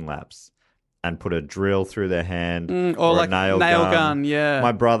concentration lapse and put a drill through their hand Or like a nail gun, yeah.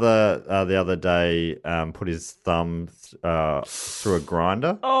 My brother the other day put his thumb through a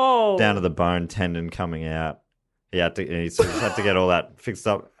grinder down to the bone, tendon coming out. He sort of had to get all that fixed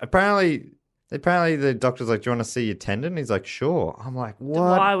up. Apparently the doctor's like, "Do you want to see your tendon?" He's like, "Sure." I'm like, "What?"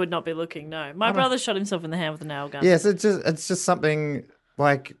 Well, I would not be looking, no. My brother shot himself in the hand with a nail gun. Yes, it's just something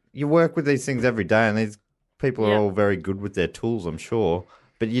like you work with these things every day, and these people are Yep. all very good with their tools, I'm sure.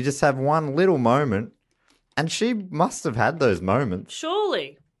 But you just have one little moment, and she must have had those moments.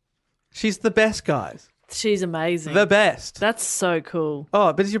 Surely. She's the best, guys. She's amazing. The best. That's so cool.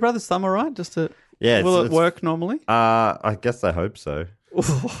 Oh, but is your brother's thumb all right? Yeah, Will it it's- work normally? I guess I hope so.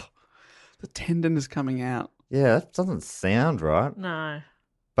 The tendon is coming out. Yeah, that doesn't sound right. No.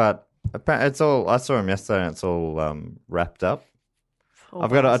 But it's all. I saw him yesterday, and it's all wrapped up. Poor I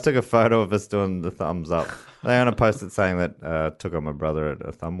boss. took a photo of us doing the thumbs up. They're going to post it saying that took on my brother at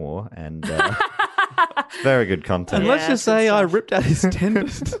a thumb war, and it's very good content. And let's just good say I stuff. ripped out his tendon.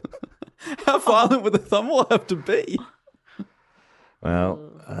 How violent would the thumb will have to be?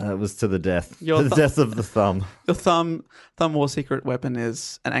 Well, it was to the death. Your The death of the thumb. The thumb war secret weapon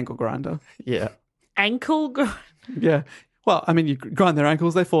is an ankle grinder. Yeah. Ankle grind. Yeah. Well, I mean, you grind their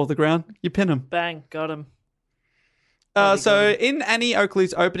ankles, they fall to the ground, you pin them. Bang. Got him. So in Annie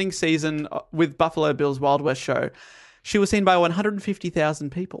Oakley's opening season with Buffalo Bill's Wild West show, she was seen by 150,000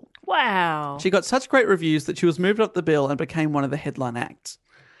 people. Wow. She got such great reviews that she was moved up the bill and became one of the headline acts.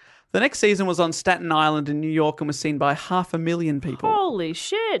 The next season was on Staten Island in New York and was seen by 500,000 people, Holy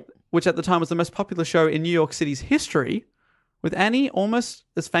shit. which at the time was the most popular show in New York City's history, with Annie almost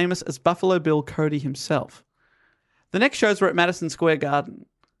as famous as Buffalo Bill Cody himself. The next shows were at Madison Square Garden.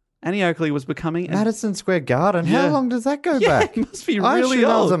 Annie Oakley was becoming... Madison Square Garden. Yeah. How long does that go Yeah, back? it must be I really assume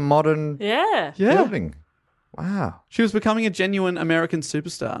that was old. a modern Yeah. Yeah. building. Wow. She was becoming a genuine American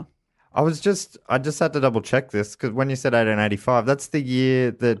superstar. I just had to double check this because when you said 1885, that's the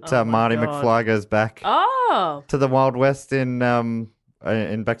year that Marty God. McFly goes back Oh. to the Wild West in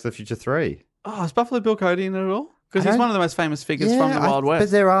Back to the Future 3. Oh, is Buffalo Bill Cody in it at all? Because I he's don't- one of the most famous figures from the Wild West.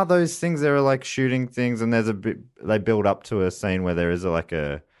 But there are those things. There are like shooting things, and there's a bit. They build up to a scene where there is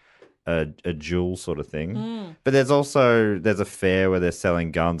a duel sort of thing. But there's a fair where they're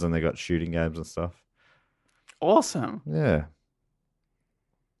selling guns and they got shooting games and stuff. Awesome. Yeah.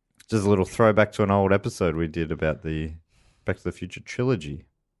 Just a little throwback to an old episode we did about the Back to the Future trilogy.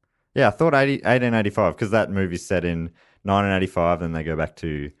 Yeah, I thought 1885 because that movie's set in 1985, then they go back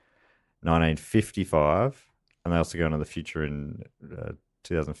to 1955, and they also go into the future in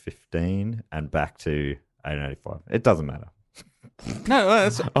 2015 and back to 1885. It doesn't matter. No,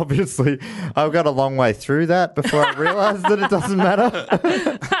 that's... Obviously, I've got a long way through that before I realised that it doesn't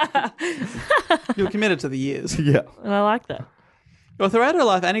matter. You're committed to the years. Yeah. And I like that. Well, throughout her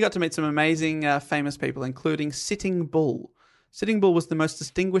life, Annie got to meet some amazing famous people, including Sitting Bull. Sitting Bull was the most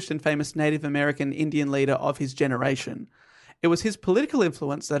distinguished and famous Native American Indian leader of his generation. It was his political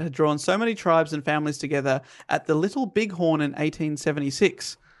influence that had drawn so many tribes and families together at the Little Bighorn in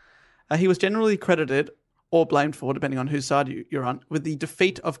 1876. He was generally credited or blamed for, depending on whose side you're on, with the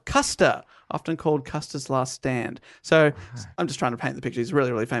defeat of Custer, often called Custer's Last Stand. So I'm just trying to paint the picture. He's a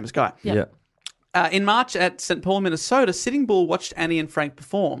really, really famous guy. Yeah. In March at St. Paul, Minnesota, Sitting Bull watched Annie and Frank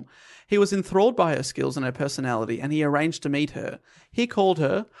perform. He was enthralled by her skills and her personality, and he arranged to meet her. He called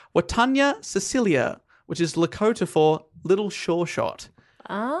her Watanya Cecilia, which is Lakota for Little Sure Shot.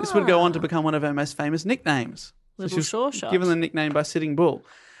 This would go on to become one of her most famous nicknames. Little she was Sure Shot. given the nickname by Sitting Bull.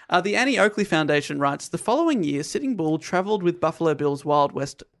 The Annie Oakley Foundation writes, the following year, Sitting Bull travelled with Buffalo Bill's Wild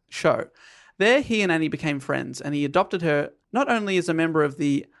West show. There, he and Annie became friends, and he adopted her not only as a member of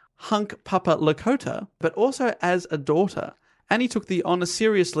the Hunk Papa Lakota, but also as a daughter. Annie took the honour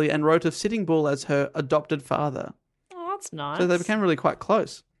seriously and wrote of Sitting Bull as her adopted father. Oh, that's nice. So they became really quite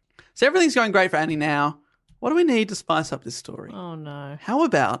close. So everything's going great for Annie now. What do we need to spice up this story? Oh, no. How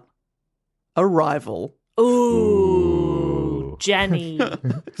about a rival? Ooh. Jenny.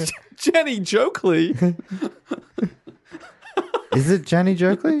 Jenny Jokley. Is it Jenny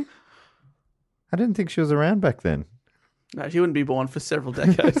Jokley? I didn't think she was around back then. No, she wouldn't be born for several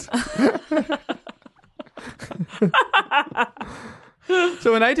decades.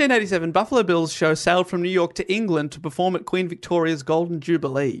 So in 1887, Buffalo Bill's show sailed from New York to England to perform at Queen Victoria's Golden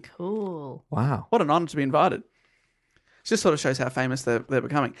Jubilee. Cool. Wow. What an honour to be invited. It just sort of shows how famous they're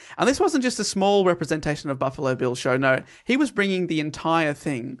becoming. And this wasn't just a small representation of Buffalo Bill's show. No, he was bringing the entire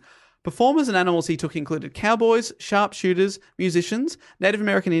thing. Performers and animals he took included cowboys, sharpshooters, musicians, Native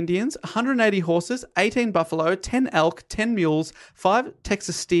American Indians, 180 horses, 18 buffalo, 10 elk, 10 mules, 5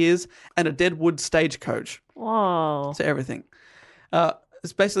 Texas steers, and a Deadwood stagecoach. Whoa. So everything.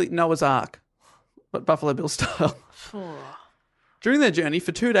 It's basically Noah's Ark, but Buffalo Bill style. During their journey,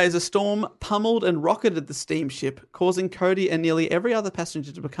 for 2 days, a storm pummeled and rocketed the steamship, causing Cody and nearly every other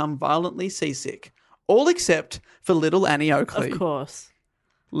passenger to become violently seasick. All except for little Annie Oakley. Of course.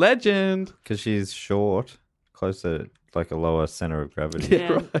 Legend. Because she's short, closer, like a lower center of gravity.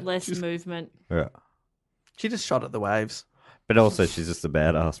 Yeah, right. less movement. Yeah. She just shot at the waves. But also, she's just a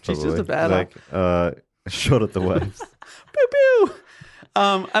badass, probably. She's just a badass. Like, shot at the waves. Pew pew.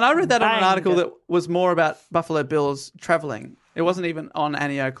 And I read that on an Bang. article that was more about Buffalo Bill's traveling. It wasn't even on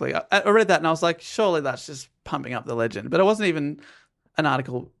Annie Oakley. I read that and I was like, surely that's just pumping up the legend. But it wasn't even an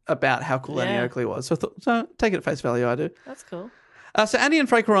article about how cool Annie Yeah. Oakley was. So I thought, so take it at face value, I do. That's cool. So Annie and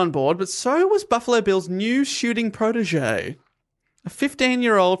Frank were on board, but so was Buffalo Bill's new shooting protege, a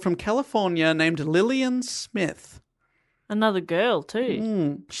 15-year-old from California named Lillian Smith. Another girl,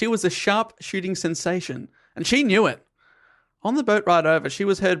 too. She was a sharp shooting sensation, and she knew it. On the boat ride over, she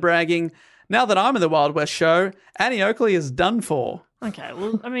was heard bragging, now that I'm in the Wild West show, Annie Oakley is done for. Okay,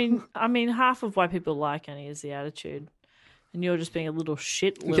 well, I mean, half of why people like Annie is the attitude. And you're just being a little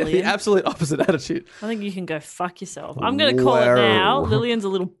shit, Yeah, Lillian. the absolute opposite attitude. I think you can go fuck yourself. I'm going to call it now. Lillian's a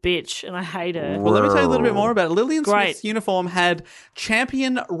little bitch, and I hate her. Well, let me tell you a little bit more about it. Lillian Great. Smith's uniform had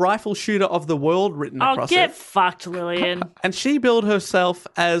Champion Rifle Shooter of the World written Oh, across get it. fucked, Lillian. And she billed herself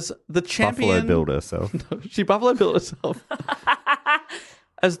as the champion. Buffalo build herself. She Buffalo billed herself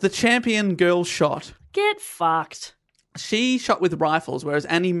as the champion girl shot. Get fucked. She shot with rifles, whereas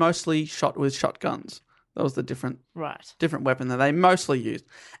Annie mostly shot with shotguns. That was the different Right. weapon that they mostly used.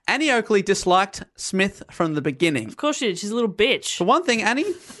 Annie Oakley disliked Smith from the beginning. Of course she did. She's a little bitch. For one thing, Annie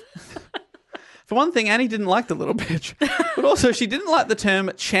didn't like the little bitch. But also, she didn't like the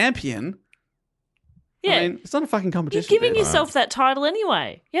term champion. Yeah. I mean, it's not a fucking You're competition. giving bitch. yourself that title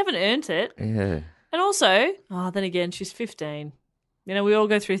anyway. You haven't earned it. Yeah. And also, then again, she's 15. You know, we all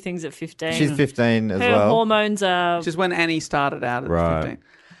go through things at 15. She's 15 as Her well. hormones are... Which is when Annie started out at Right. 15.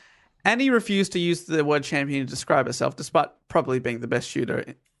 Annie refused to use the word champion to describe herself, despite probably being the best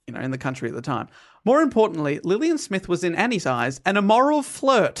shooter, in the country at the time. More importantly, Lillian Smith was, in Annie's eyes, an immoral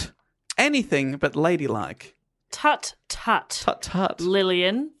flirt. Anything but ladylike. Tut, tut. Tut tut.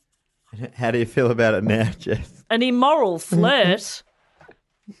 Lillian. How do you feel about it now, Jess? An immoral flirt.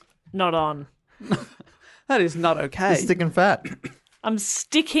 Not on. That is not okay. You're sticking fat. I'm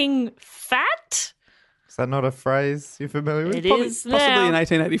sticking fat. Is that not a phrase you're familiar with? It Probably- is possibly in now.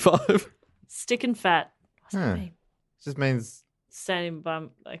 1885. Sticking fat. What's that Huh. mean? Just means Standing by,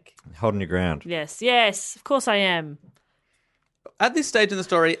 holding your ground. yes, of course I am. At this stage in the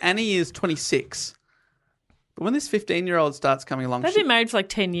story, Annie is 26. But when this 15-year-old starts coming along, They've been married for like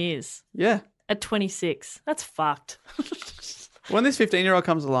 10 years. yeah. At 26. That's fucked. When this 15-year-old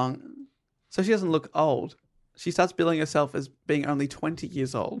comes along, so she doesn't look old, she starts billing herself as being only 20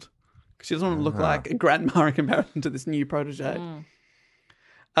 years old. She doesn't want to look like a grandma in comparison to this new protege.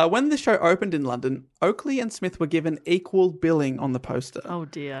 When the show opened in London, Oakley and Smith were given equal billing on the poster. Oh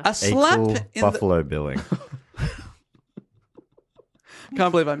dear. A slap Equal in buffalo billing.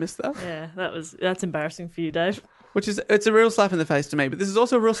 Can't believe I missed that. Yeah, that's embarrassing for you, Dave. It's a real slap in the face to me, but this is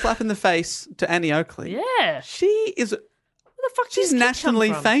also a real slap in the face to Annie Oakley. Yeah. She is. Where the fuck did She's this kid come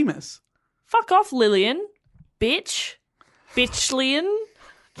nationally from? famous. Fuck off, Lillian. Bitch. Bitchlian.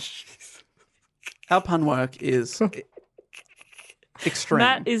 Our pun work is extreme.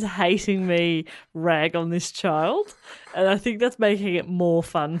 Matt is hating me rag on this child, and I think that's making it more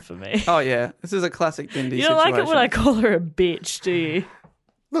fun for me. Oh yeah, this is a classic Bindi You don't situation. like it when I call her a bitch, do you?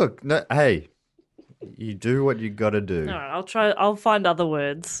 Look, no, hey, you do what you got to do. All right, I'll find other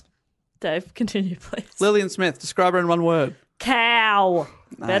words. Dave, continue, please. Lillian Smith, describe her in one word. Cow.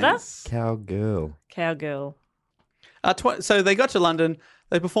 Better? Nice. Cowgirl. Cowgirl. So they got to London.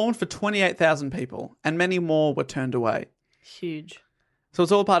 They performed for 28,000 people, and many more were turned away. Huge. So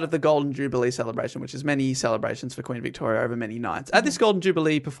it's all part of the Golden Jubilee celebration, which is many celebrations for Queen Victoria over many nights. At this Golden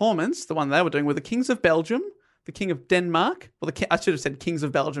Jubilee performance, the one they were doing were the Kings of Belgium, the King of Denmark. Well, I should have said Kings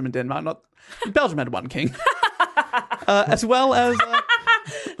of Belgium and Denmark. Not Belgium had one king, as well as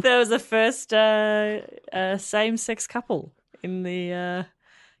There was the first same-sex couple in the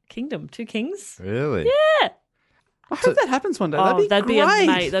kingdom. 2 kings. Really? Yeah. I hope that happens one day. Oh, That'd be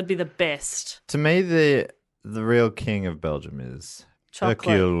great. That'd be the best. To me, the real king of Belgium is Chocolate.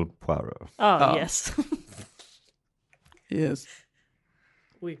 Hercule Poirot. Oh, yes. Yes.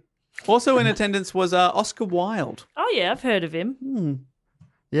 Oui. Also in attendance was Oscar Wilde. Oh, yeah, I've heard of him.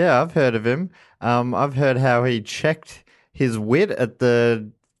 Yeah, I've heard of him. I've heard how he checked his wit at the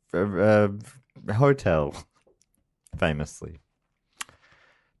hotel, famously.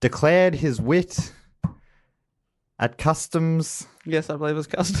 Declared his wit at customs Yes, I believe it was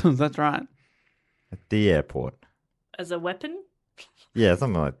customs. That's right. at the airport. As a weapon? Yeah,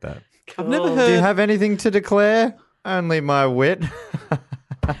 something like that. I've never Cool. heard. Do you have anything to declare? Only my wit.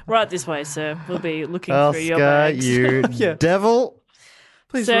 Right this way, sir. We'll be looking through your Oscar, bags. you Yeah. devil.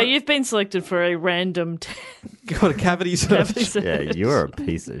 Please, So you've been selected for a random got a cavity search. Yeah, you're a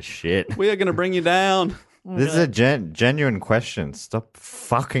piece of shit. We are going to bring you down. This is a genuine question. Stop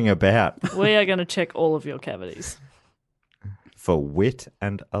fucking about We are going to check all of your cavities. for wit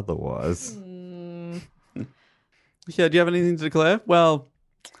and otherwise. Yeah, do you have anything to declare? Well,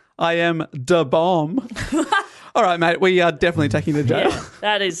 I am da bomb. All right, mate. We are definitely taking you to jail. Yeah,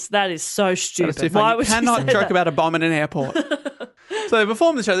 that is so That is stupid. too funny. Why You would cannot you say joke that? about a bomb in an airport. So they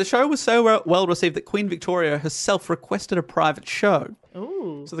performed the show. The show was so well received that Queen Victoria herself requested a private show.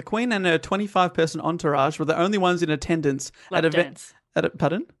 Ooh, So the Queen and her 25-person entourage were the only ones in attendance lap at event. dance.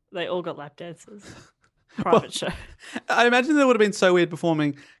 Pardon? They all got lap dances. Private show. I imagine that would have been so weird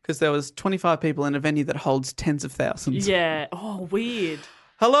performing because there was 25 people in a venue that holds tens of thousands. Yeah. Oh, weird.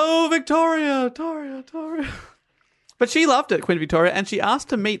 Hello, Victoria, Victoria. But she loved it, Queen Victoria, and she asked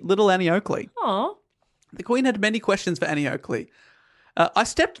to meet little Annie Oakley. Oh, The Queen had many questions for Annie Oakley. I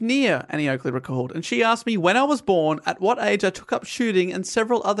stepped near, Annie Oakley recalled, and she asked me when I was born, at what age I took up shooting, and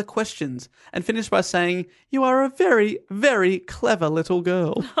several other questions, and finished by saying, "You are a very, very clever little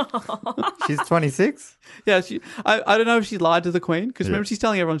girl." She's 26? Yeah, I don't know if she lied to the Queen, because remember she's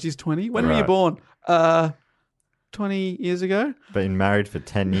telling everyone she's 20. When were you Right. born? 20 years ago. Been married for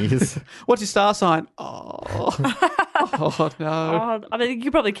 10 years. What's your star sign? Oh, oh no. oh, I mean, you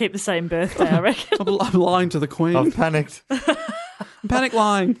could probably keep the same birthday, I reckon. I'm lying to the Queen. I've panicked. I'm panic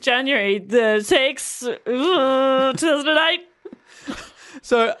lying. January the 6th, 2008.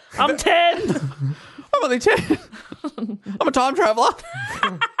 So I'm 10. I'm only 10. I'm a time traveller.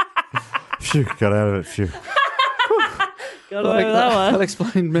 Phew, got out of it. Phew. Got away with that one. That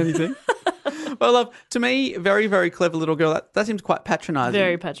explained many things. Well, love, to me, very, very clever little girl. That seems quite patronising.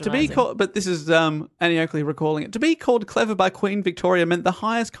 Very To be patronising. called, but this is Annie Oakley recalling it. To be called clever by Queen Victoria meant the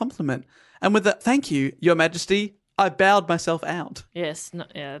highest compliment. And with the "Thank you, Your Majesty," I bowed myself out. Yes. No,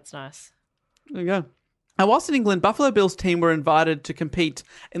 yeah, that's nice. There you go. Now, whilst in England, Buffalo Bill's team were invited to compete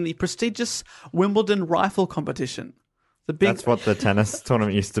in the prestigious Wimbledon rifle competition. The big That's what the tennis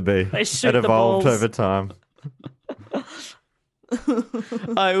tournament used to be. They shoot It the evolved balls. over time.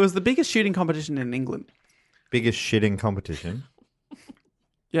 it was the biggest shooting competition in England. Biggest shitting competition.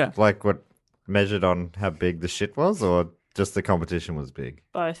 Yeah. Like what measured on how big the shit was, or just the competition was big?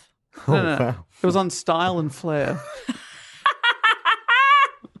 Both. Oh, No. wow. It was on style and flair.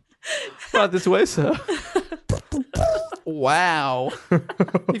 Right this way, sir. Wow.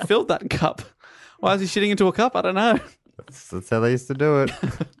 He filled that cup. Why is he shitting into a cup? I don't know. That's how they used to do it.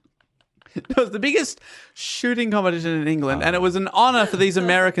 It was the biggest shooting competition in England, and it was an honour for these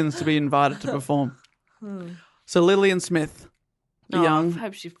Americans to be invited to perform. So Lillian Smith, the Oh, I young,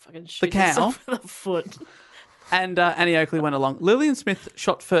 hope she fucking shoots cow. herself in the foot. and Annie Oakley went along. Lillian Smith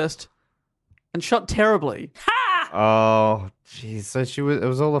shot first and shot terribly. Oh, Jeez, so it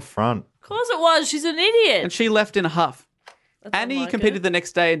was all a front. Of course it was. She's an idiot. And she left in a huff. That's Annie unlike competed her. the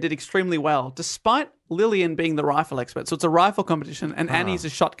next day and did extremely well, despite Lillian being the rifle expert. So it's a rifle competition, and Annie's a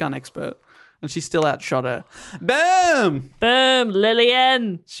shotgun expert, and she still outshot her. Boom! Boom,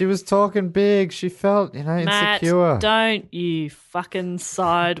 Lillian. She was talking big. She felt, Matt, insecure. don't you fucking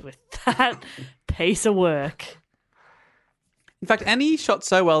side with that piece of work. In fact, Annie shot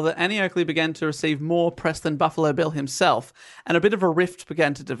so well that Annie Oakley began to receive more press than Buffalo Bill himself, and a bit of a rift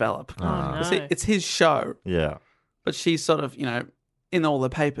began to develop. Oh, no. See, it's his show, Yeah. but she's sort of, in all the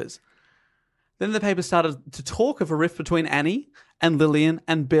papers. Then the paper started to talk of a rift between Annie and Lillian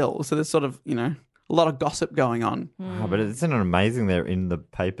and Bill. So there's sort of, a lot of gossip going on. Oh, but isn't it amazing they're in the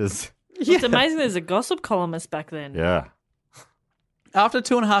papers? It's amazing there's a gossip columnist back then. Yeah. After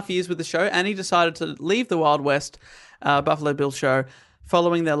 2.5 years with the show, Annie decided to leave the Wild West Buffalo Bill show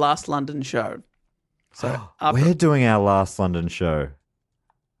following their last London show. So We're doing our last London show.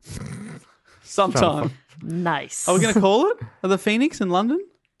 sometime. Nice. Are we going to call it? The Phoenix in London?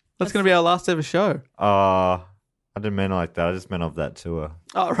 That's going to be our last ever show. I didn't mean it like that. I just meant of that tour.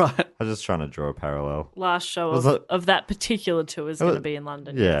 Oh, right. I was just trying to draw a parallel. Last show Was of, it- of that particular tour is going to be in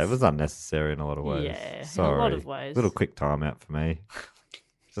London. Yeah, yes. it was unnecessary in a lot of ways. Yeah, in a Sorry. lot of ways. Little quick time out for me.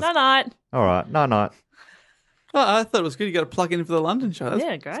 Night. All right. Night. Oh, I thought it was good. You got to plug in for the London show. That's,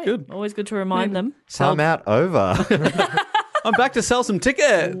 Yeah, that's great. good. Always good to remind them. Time out over. I'm back to sell some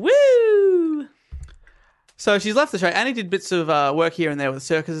tickets. Woo! So she's left the show. Annie did bits of work here and there with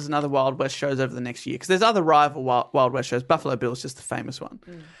circuses and other Wild West shows over the next year, because there's other rival Wild West shows. Buffalo Bill's just the famous one.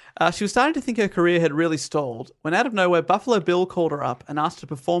 She was starting to think her career had really stalled when out of nowhere Buffalo Bill called her up and asked to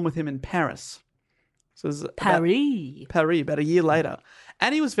perform with him in Paris. So it was Paris. about a year later.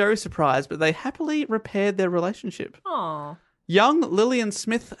 Annie was very surprised, but they happily repaired their relationship. Aw. Young Lillian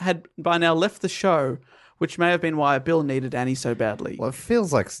Smith had by now left the show, which may have been why Bill needed Annie so badly. Well, it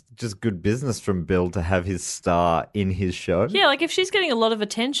feels like just good business from Bill to have his star in his show. Yeah, like if she's getting a lot of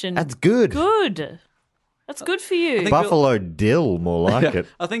attention, That's good. good. That's good for you. Buffalo Dill, more like it.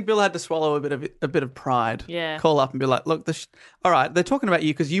 I think Bill had to swallow a bit of pride. Yeah. Call up and be like, look, all right, they're talking about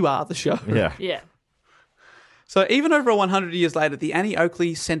you because you are the show. Yeah. Yeah. So even over 100 years later, the Annie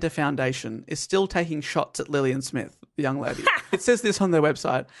Oakley Centre Foundation is still taking shots at Lillian Smith, the young lady. It says this on their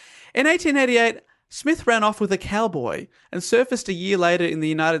website. In 1888, Smith ran off with a cowboy and surfaced a year later in the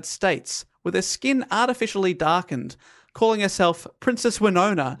United States with her skin artificially darkened, calling herself Princess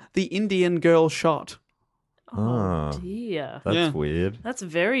Winona, the Indian girl shot. Oh, Dear. that's Yeah. weird. That's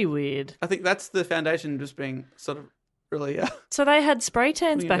very weird. I think that's the foundation just being sort of really... So they had spray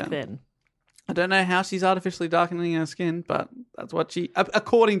tans Putting it back down. then. I don't know how she's artificially darkening her skin, but that's what she...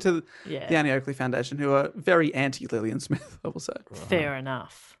 According to Yeah. the Annie Oakley Foundation, who are very anti-Lillian Smith, I will say. Fair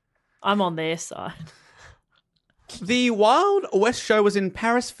enough. I'm on their side. The Wild West show was in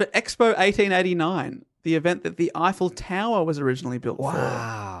Paris for Expo 1889, the event that the Eiffel Tower was originally built for.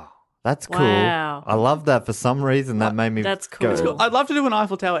 Wow. That's cool. Wow. I love that. For some reason, that made me That's go, cool. I'd love to do an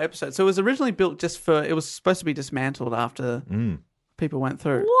Eiffel Tower episode. So it was originally built just for... It was supposed to be dismantled after people went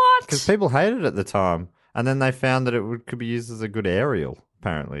through. What? Because people hated it at the time. And then they found that could be used as a good aerial,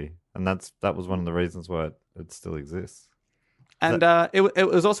 apparently. And that was one of the reasons why it still exists. And it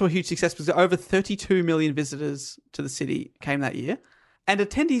was also a huge success because over 32 million visitors to the city came that year. And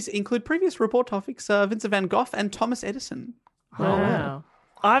attendees include previous report topics Vincent van Gogh and Thomas Edison. Wow.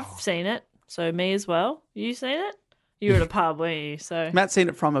 I've seen it. So me as well. You seen it? You were at a pub, weren't you? So Matt's seen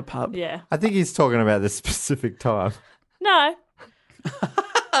it from a pub. yeah. I think he's talking about this specific time. No.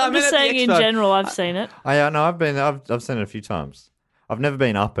 I'm just at the saying in expo. general I've seen it. I've seen it a few times. I've never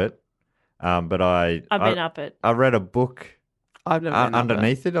been up it, but I've been up it. I read a book I've never been up there.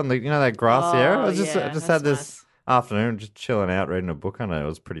 underneath it on the that grassy Oh, area. I was just yeah, just that's had this nice. afternoon just chilling out reading a book on it. It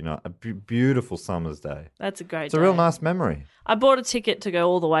was pretty nice. A beautiful summer's day. That's a great It's a real day. nice memory. I bought a ticket to go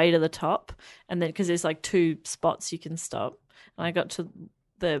all the way to the top, and then because there's like 2 spots you can stop, and I got to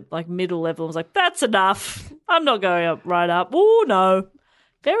the like middle level and was like, "That's enough. I'm not going up right up. Oh no,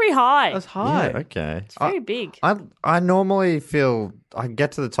 very high. That's high. Yeah, okay. It's very big. I normally feel I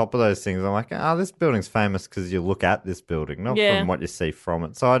get to the top of those things. I'm like, this building's famous because you look at this building, not Yeah. from what you see from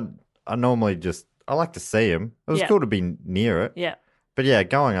it. So I normally I like to see them. It was Yeah. cool to be near it. Yeah, But yeah,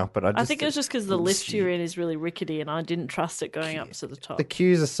 going up it, I think it was just because the lift you're in is really rickety, and I didn't trust it going up to the top. the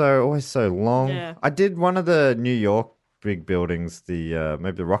queues are always so long. Yeah. I did one of the New York big buildings, the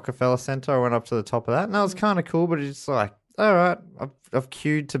maybe the Rockefeller Center. I went up to the top of that, and that was kind of cool. But it's just like, all right, I've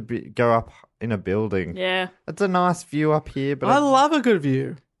queued to go up in a building. Yeah, It's a nice view up here, but I love a good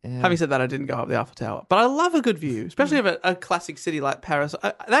view. Yeah. Having said that, I didn't go up the Eiffel Tower, but I love a good view, especially of a classic city like Paris.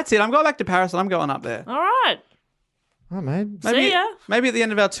 That's it. I'm going back to Paris and I'm going up there. all right. Oh, mate. See ya. Maybe at the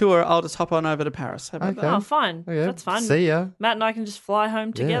end of our tour, I'll just hop on over to Paris. How about Okay. that? Oh, fine. Okay. That's fine. See ya. Matt and I can just fly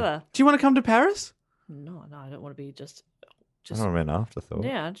home together. Do you want to come to Paris? No, I don't want to be just I don't mean afterthought.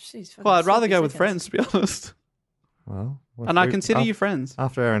 yeah. Just these Well, I'd rather sloppy go with seconds. friends, to be honest. Well, And I consider you friends.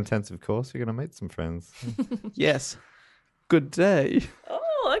 After our intensive course, you're going to meet some friends. Yes. Good day.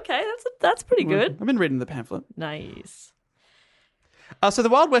 Oh, okay. That's pretty good. I've been reading the pamphlet. Nice. So the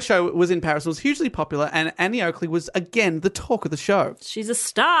Wild West show was in Paris. It was hugely popular, and Annie Oakley was, again, the talk of the show. She's a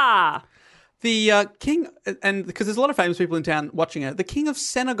star. The king, and because there's a lot of famous people in town watching her, the king of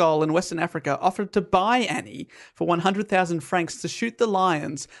Senegal in Western Africa offered to buy Annie for 100,000 francs to shoot the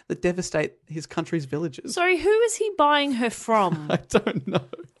lions that devastate his country's villages. Sorry, who is he buying her from? I don't know.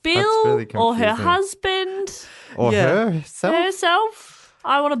 Bill really or her confusing. husband? Or Yeah. herself. Herself?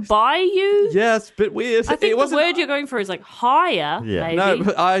 I want to buy you? Yeah, it's a bit weird. I think It the wasn't- word you're going for is like hire, Yeah. maybe. No,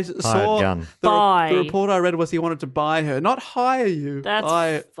 but I saw gun. Buy. the report I read was he wanted to buy her, not hire you.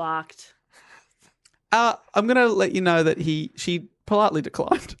 That's fucked. I'm going to let you know that she politely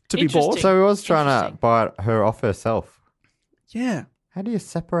declined to be bought. Interesting. So he was trying to Interesting. buy her off herself. Yeah. How do you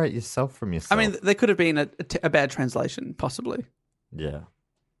separate yourself from yourself? I mean, there could have been a bad translation, possibly. yeah.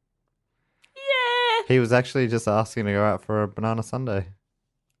 Yeah. He was actually just asking to go out for a banana sundae.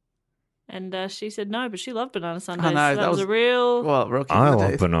 And she said no, but she loved banana sundaes. I know, So that was was- a real... Well, real kick I in the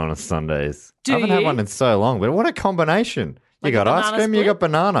love teeth. banana sundaes. Do I haven't had you? one in so long, but what a combination. Like you a got ice banana cream, you split? got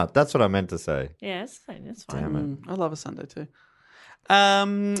banana. That's what I meant to say. Yeah, that's fine. Damn it. I love a Sunday too.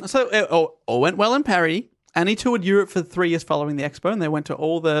 So it all went well in Paris. Annie toured Europe for 3 years following the expo, and they went to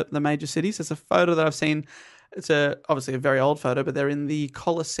all the major cities. There's a photo that I've seen. It's obviously a very old photo, but they're in the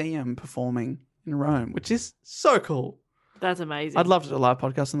Colosseum performing in Rome, which is so cool. That's amazing. I'd love to do a live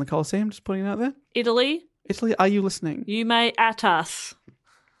podcast in the Colosseum, just putting it out there. Italy, Italy, are you listening? you may at us.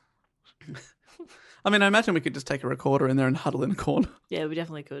 I mean, I imagine we could just take a recorder in there and huddle in a corner. Yeah, we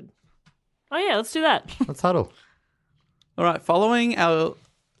definitely could. Oh yeah, let's do that. Let's huddle. All right, following our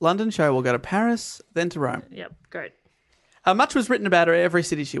London show, we'll go to Paris, then to Rome. Yep, great. Much was written about her every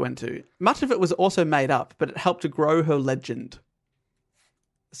city she went to. Much of it was also made up, but it helped to grow her legend.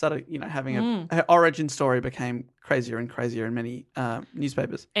 Started, having her origin story became crazier and crazier in many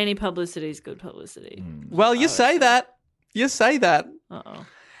newspapers. Any publicity is good publicity. Well, you say that. You say that. Uh-oh.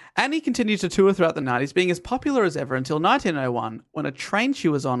 Annie continued to tour throughout the 90s, being as popular as ever until 1901, when a train she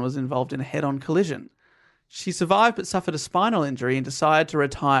was on was involved in a head-on collision. She survived but suffered a spinal injury and decided to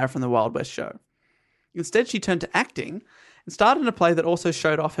retire from the Wild West show. Instead, she turned to acting and starred in a play that also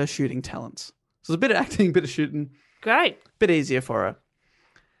showed off her shooting talents. So it was a bit of acting, a bit of shooting, Great. a bit easier for her.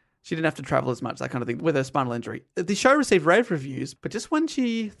 She didn't have to travel as much, that kind of thing, with her spinal injury. The show received rave reviews, but just when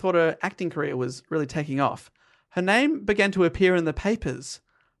she thought her acting career was really taking off, her name began to appear in the papers,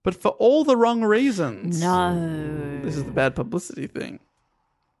 but for all the wrong reasons. No. This is the bad publicity thing.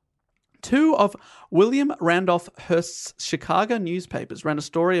 2 of William Randolph Hearst's Chicago newspapers ran a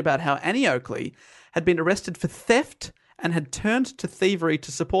story about how Annie Oakley had been arrested for theft and had turned to thievery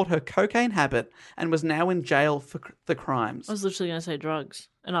to support her cocaine habit and was now in jail for the crimes. I was literally going to say drugs,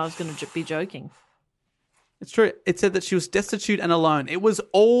 and I was going to be joking. It's true. It said that she was destitute and alone. It was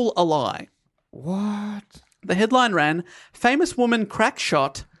all a lie. What? The headline ran, "Famous woman crack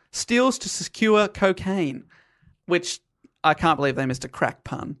shot steals to secure cocaine," which I can't believe they missed a crack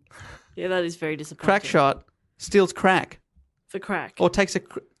pun. Yeah, that is very disappointing. Crack shot steals crack For crack. or takes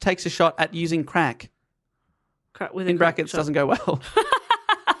a shot at using crack. Crack with In a crack brackets, shot. doesn't go well.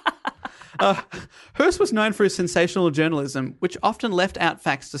 Hearst was known for his sensational journalism, which often left out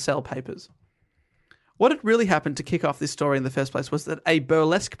facts to sell papers. What had really happened to kick off this story in the first place was that a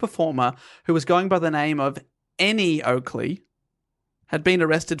burlesque performer who was going by the name of Annie Oakley had been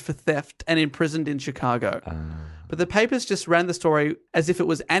arrested for theft and imprisoned in Chicago. But the papers just ran the story as if it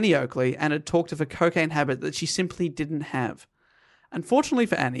was Annie Oakley and had talked of a cocaine habit that she simply didn't have. Unfortunately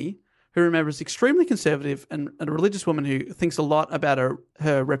for Annie, who remembers extremely conservative and a religious woman who thinks a lot about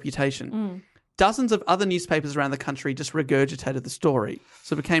her reputation, dozens of other newspapers around the country just regurgitated the story,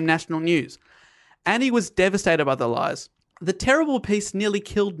 so it became national news. Annie was devastated by the lies. "The terrible piece nearly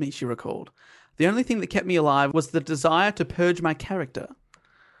killed me," she recalled. "The only thing that kept me alive was the desire to purge my character."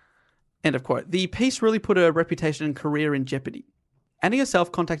 End of quote. The piece really put her reputation and career in jeopardy. Annie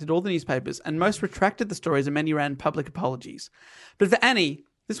herself contacted all the newspapers, and most retracted the stories and many ran public apologies. But for Annie,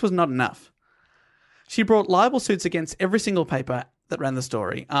 this was not enough. She brought libel suits against every single paper that ran the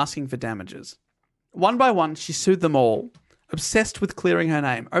story, asking for damages. One by one, she sued them all, obsessed with clearing her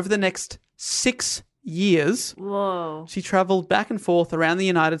name. Over the next 6 years, Whoa. she travelled back and forth around the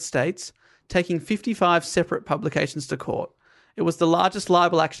United States, taking 55 separate publications to court. It was the largest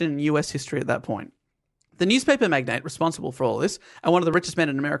libel action in US history at that point. The newspaper magnate responsible for all this, and one of the richest men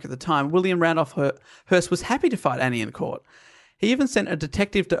in America at the time, William Randolph Hearst, was happy to fight Annie in court. He even sent a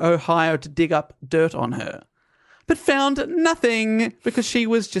detective to Ohio to dig up dirt on her, but found nothing because she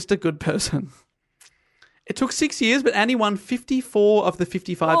was just a good person. It took 6 years, but Annie won 54 of the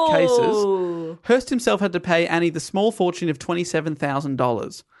 55 cases. Hearst himself had to pay Annie the small fortune of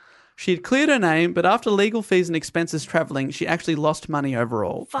 $27,000. She had cleared her name, but after legal fees and expenses travelling, she actually lost money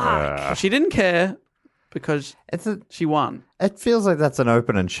overall. Fuck. She didn't care because she won. It feels like that's an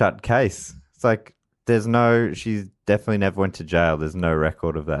open and shut case. It's like she definitely never went to jail. There's no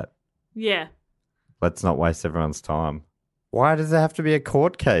record of that. Yeah. Let's not waste everyone's time. Why does there have to be a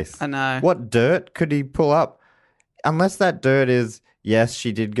court case? I know. What dirt could he pull up? Unless that dirt is, yes,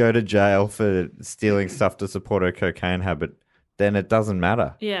 she did go to jail for stealing stuff to support her cocaine habit, then it doesn't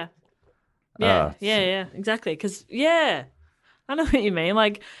matter. Yeah. Yeah, exactly. Because, I know what you mean.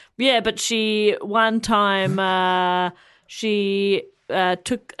 Like, but she, one time, she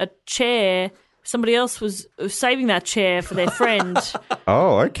took a chair. Somebody else was saving that chair for their friend.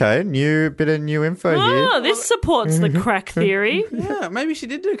 Oh, okay. Bit of new info here. Oh, this supports the crack theory. Yeah, maybe she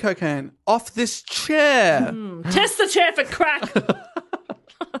did do cocaine off this chair. Test the chair for crack.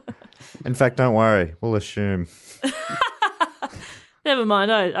 In fact, don't worry. We'll assume. Never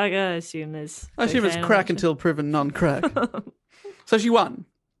mind. I assume there's. I assume it's cocaine crack on it. until proven non-crack. So she won,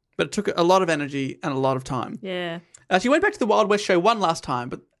 but it took a lot of energy and a lot of time. Yeah. She went back to the Wild West show one last time,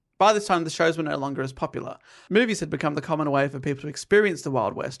 but by this time the shows were no longer as popular. Movies had become the common way for people to experience the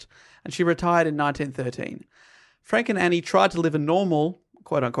Wild West, and she retired in 1913. Frank and Annie tried to live a normal,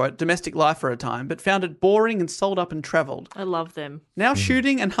 quote-unquote, domestic life for a time, but found it boring and sold up and travelled. I love them. Now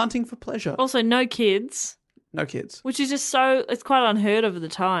shooting and hunting for pleasure. Also, no kids, No kids. which is just it's quite unheard of at the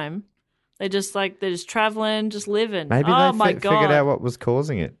time. They're just traveling, just living. Maybe oh they my God. figured out what was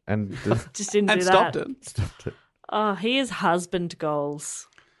causing it and Just didn't And do stopped that. it. stopped it. Oh, he has husband goals.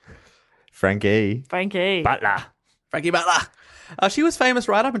 Frankie. Frankie. Frankie Butler. She was famous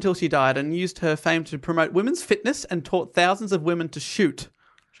right up until she died and used her fame to promote women's fitness and taught thousands of women to shoot.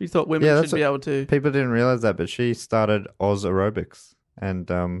 She thought women should be able to... People didn't realize that, but she started Oz Aerobics. And,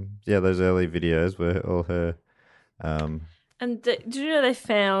 those early videos were all her... And did you know they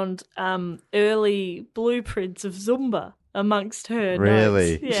found early blueprints of Zumba amongst her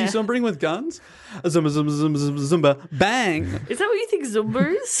Really? notes? Yeah. She's zumbering with guns? Zumba, zumba, zumba, zumba, zumba. Bang. Is that what you think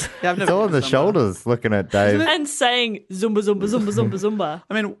Zumba is? Yeah, I've never It's all on been the to Zumba. shoulders looking at Dave. And saying Zumba, Zumba, Zumba, Zumba, Zumba.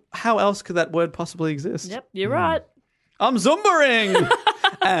 I mean, how else could that word possibly exist? Yep, you're right. I'm zumbering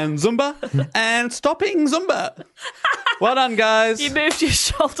and zumba and stopping zumba. Well done, guys. You moved your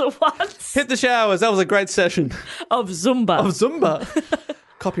shoulder once. Hit the showers. That was a great session Of Zumba. of zumba.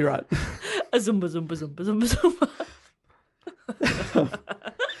 Copyright. A Zumba, Zumba, Zumba, Zumba, Zumba.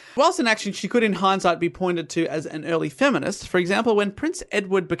 Whilst in action, she could in hindsight be pointed to as an early feminist. For example, when Prince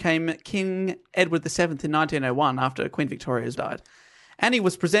Edward became King Edward VII in 1901 after Queen Victoria died, Annie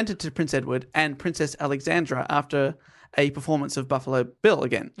was presented to Prince Edward and Princess Alexandra after a performance of Buffalo Bill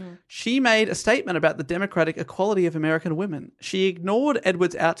again. She made a statement about the democratic equality of American women. She ignored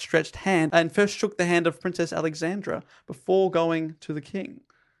Edward's outstretched hand and first shook the hand of Princess Alexandra before going to the king,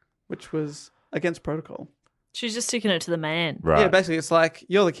 which was against protocol. She's just sticking it to the man. Right. Yeah, basically it's like,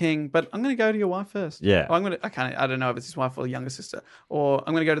 you're the king, but I'm going to go to your wife first. Yeah. Or I don't know if it's his wife or younger sister. Or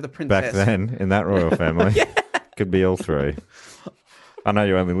I'm going to go to the princess. Back then, in that royal family. Could be all three. I know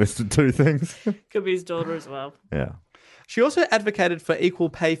you only listed two things. Could be his daughter as well. Yeah. She also advocated for equal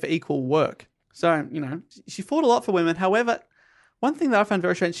pay for equal work. So, she fought a lot for women. However, one thing that I found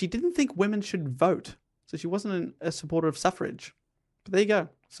very strange, she didn't think women should vote. So she wasn't a supporter of suffrage. But there you go.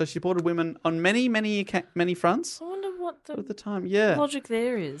 So she supported women on many fronts I wonder what at the the time. Yeah. logic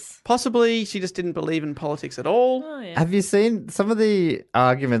there is. Possibly she just didn't believe in politics at all. Oh, yeah. Have you seen some of the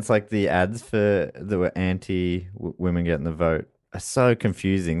arguments, like the ads that were anti-women getting the vote, are so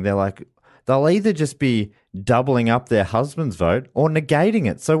confusing. They're like, they'll either just be doubling up their husband's vote or negating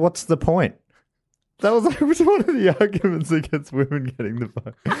it. So what's the point? That was one of the arguments against women getting the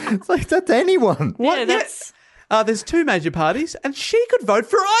vote. It's like, that's anyone. Yeah, that's... There's two major parties, and she could vote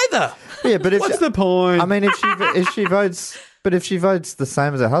for either. Yeah, but if What's the point? I mean, if she votes the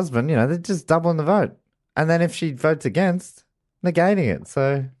same as her husband, they're just doubling the vote. And then if she votes against, negating it.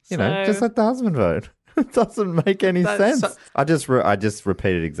 So just let the husband vote. It doesn't make any sense. So- I just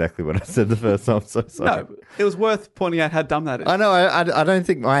repeated exactly what I said the first time. I'm so sorry. No, it was worth pointing out how dumb that is. I know. I don't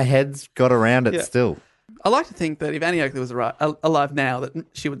think my head's got around it Yeah. still. I like to think that if Annie Oakley was alive now, that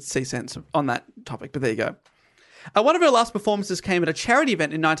she would see sense on that topic. But there you go. One of her last performances came at a charity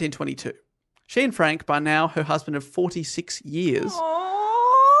event in 1922. She and Frank, by now her husband of 46 years,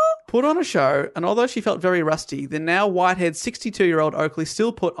 put on a show, and although she felt very rusty, the now white-haired 62-year-old Oakley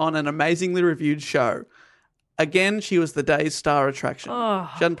still put on an amazingly reviewed show. Again, she was the day's star attraction.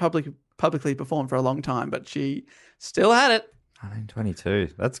 She hadn't publicly performed for a long time, but she still had it.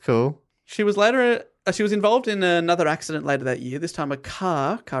 1922. That's cool. She was involved in another accident later that year, this time a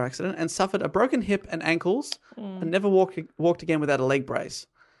car accident, and suffered a broken hip and ankles and never walked again without a leg brace.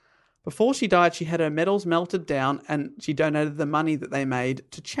 Before she died, she had her medals melted down and she donated the money that they made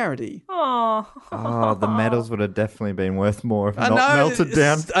to charity. Oh, the medals would have definitely been worth more if not melted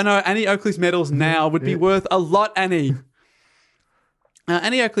down. I know. Annie Oakley's medals now would be worth a lot, Annie.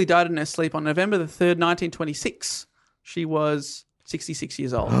 Annie Oakley died in her sleep on November the 3rd, 1926. She was 66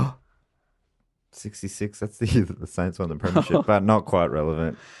 years old. 66, that's the year that the Saints won the premiership, but not quite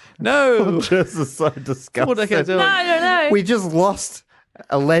relevant. No. This is so disgusting. What decades early? No. We just lost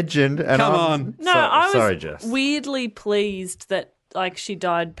a legend. And Come on. No, I was sorry, Jess. weirdly pleased that she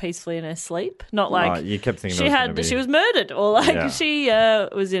died peacefully in her sleep. Not like you kept thinking she was murdered, or she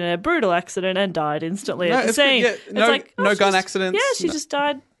was in a brutal accident and died instantly at the scene. No gun accidents. Yeah, she just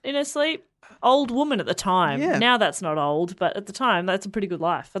died in her sleep. Old woman at the time. Yeah. Now that's not old, but at the time that's a pretty good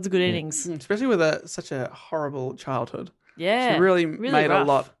life. That's a good innings. Especially with such a horrible childhood. Yeah, She really made rough. a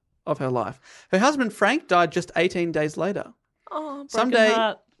lot of her life. Her husband Frank died just 18 days later. Oh, Someday,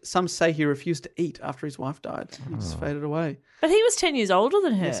 heart. some say he refused to eat after his wife died. He just faded away. But he was 10 years older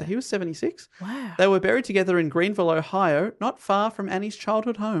than her. Yeah, so he was 76. Wow. They were buried together in Greenville, Ohio, not far from Annie's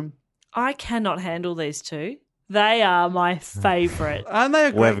childhood home. I cannot handle these two. They are my favourite. Aren't they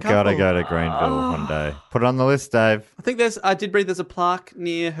a great We've got to couple? go to Greenville one day. Put it on the list, Dave. I think I did read there's a plaque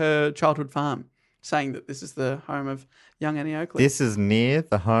near her childhood farm saying that this is the home of young Annie Oakley. This is near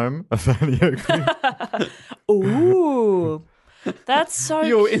the home of Annie Oakley. Ooh. That's so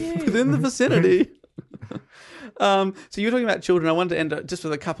You're cute. within the vicinity. So you were talking about children. I wanted to end just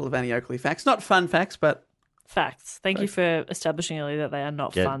with a couple of Annie Oakley facts. Not fun facts, but... Facts. Thank you for establishing earlier that they are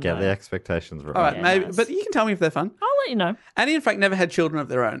not fun. Get though. the expectations right. All right, Yeah, maybe, nice. but you can tell me if they're fun. I'll let you know. Annie and Frank never had children of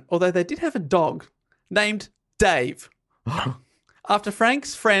their own, although they did have a dog named Dave. After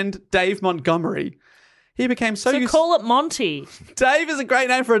Frank's friend Dave Montgomery, he became so So used. call it Monty. Dave is a great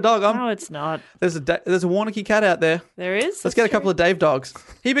name for a dog. No, it's not. There's a Warnicky cat out there. There is. Let's get a couple of Dave dogs.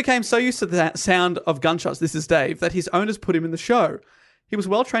 He became so used to the sound of gunshots, this is Dave, that his owners put him in the show. He was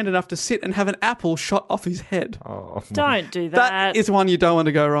well trained enough to sit and have an apple shot off his head. Oh, Don't do that. That is one you don't want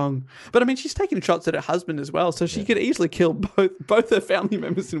to go wrong. But I mean, she's taking shots at her husband as well, so she could easily kill both her family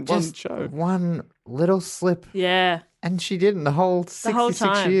members in one just show. one little slip. Yeah. And she didn't the whole 66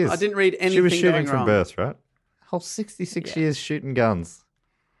 time. years. I didn't read anything She was shooting going from wrong. birth, right? Whole 66 years shooting guns.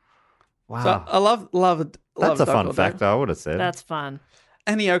 Wow. So I love That's a dog fun called fact, Dave. I would have said. That's fun.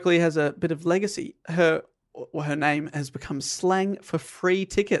 Annie Oakley has a bit of legacy. Her name has become slang for free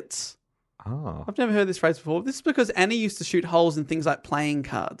tickets. Oh. I've never heard this phrase before. This is because Annie used to shoot holes in things like playing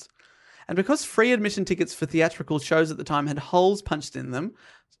cards. And because free admission tickets for theatrical shows at the time had holes punched in them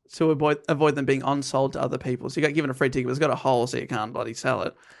to avoid them being on-sold to other people. So you got given a free ticket, but it's got a hole so you can't bloody sell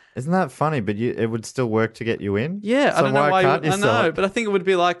it. Isn't that funny? But it would still work to get you in? Yeah, So I don't know why. can't you I sell know, it? but I think it would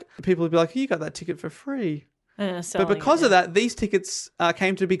be like, people would be like, oh, you got that ticket for free. But because of that, these tickets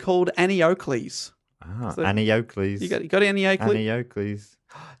came to be called Annie Oakley's. Ah, So- Annie Oakley's. You got Annie Oakley? Annie Oakley's.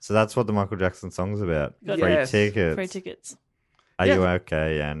 So that's what the Michael Jackson song's about. Got Free Yes. tickets. Free tickets. Are Yeah. you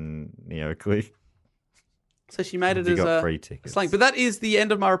okay, Annie Oakley? So she made it Have you as got a free tickets? slang. But that is the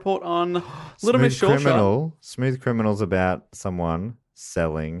end of my report on Little Miss Shawshot. Smooth Criminal's about someone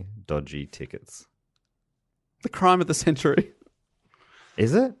selling dodgy tickets. The crime of the century.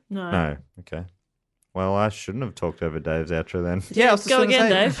 Is it? No. No. Okay. Well, I shouldn't have talked over Dave's outro then. Yeah, I was just Go gonna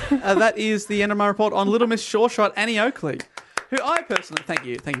again, say, that is the end of my report on Little Miss Shawshot, Annie Oakley, who I personally, thank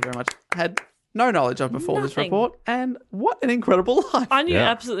you very much, had no knowledge of before this Nothing. report. And what an incredible life. I knew Yeah.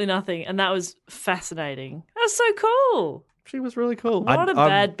 absolutely nothing, and that was fascinating. That's so cool. She was really cool. What a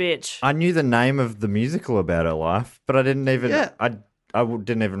bad bitch. I knew the name of the musical about her life, but I didn't even. Yeah.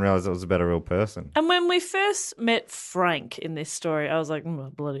 Didn't even realize it was about a real person. And when we first met Frank in this story, I was like,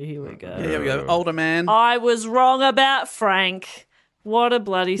 bloody, here we go. Yeah, here we go. Older man. I was wrong about Frank. What a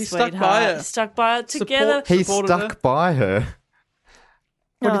bloody He sweetheart. stuck by her. Stuck by it together. He supported stuck her. by her.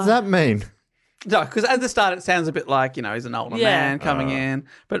 What does that mean? No, because at the start it sounds a bit like, he's an older Yeah. man coming in.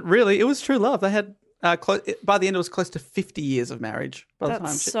 But really, it was true love. They had, by the end, it was close to 50 years of marriage by the time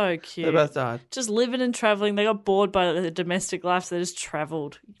That's so they cute. both died. Just living and traveling. They got bored by the domestic life, so they just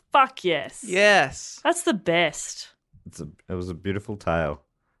traveled. Fuck yes. Yes. That's the best. It was a beautiful tale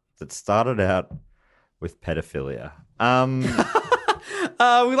that started out with pedophilia.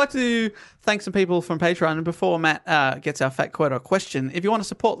 We'd like to thank some people from Patreon. And before Matt gets our fact quote or question, if you want to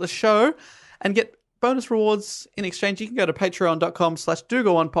support the show and get bonus rewards in exchange, you can go to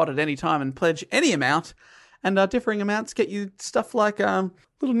patreon.com/DoGoOnPod at any time and pledge any amount. And differing amounts get you stuff like little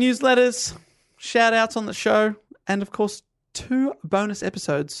newsletters, shout outs on the show, and of course, 2 bonus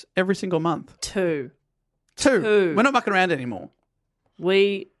episodes every single month. 2. 2. We're not mucking around anymore.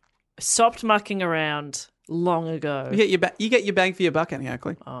 We stopped mucking around long ago. You get your bang for your buck, Annie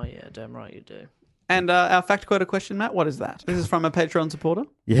Oakley. Oh, yeah, damn right you do. And our fact quote or question, Matt, what is that? This is from a Patreon supporter.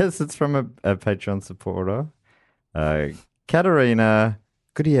 Yes, it's from a Patreon supporter, Katerina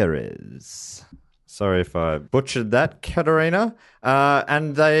Gutierrez. Sorry if I butchered that, Katerina.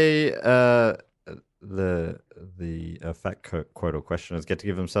 And they, the fact quote or questioners get to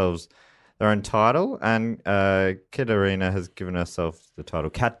give themselves their own title, and Katerina has given herself the title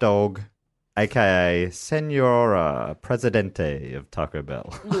Cat Dog, aka Senora Presidente of Taco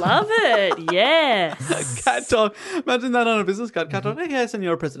Bell. Love it. Yes. Cat Dog. Imagine that on a business card. Cat Dog. Hey,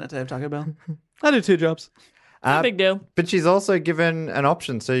 Senor Presidente of Taco Bell. I do 2 jobs. No big deal. But she's also given an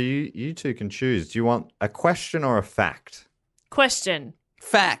option, so you two can choose. Do you want a question or a fact? Question.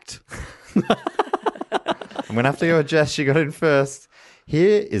 Fact. I'm going to have to go with Jess. She got in first.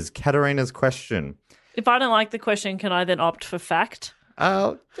 Here is Katerina's question. If I don't like the question, can I then opt for fact?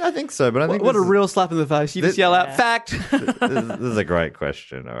 I think so, but I think What a this is- real slap in the face. You just yell out, fact. this is a great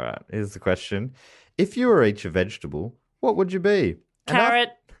question. All right, here's the question. If you were each a vegetable, what would you be? And Carrot.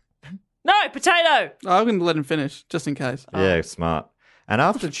 No, potato. I'm going to let him finish, just in case. Yeah, smart. And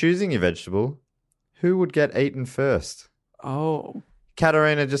after choosing your vegetable, who would get eaten first? Oh.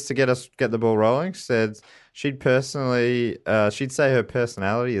 Katerina, just to get the ball rolling, said she'd say her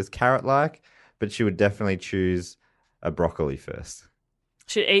personality is carrot-like, but she would definitely choose a broccoli first.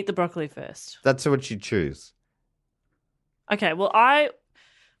 Should eat the broccoli first. That's what she'd choose. Okay, well,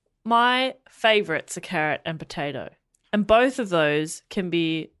 my favourites are carrot and potato. And both of those can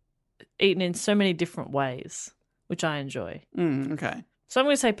be eaten in so many different ways, which I enjoy. Okay. So I'm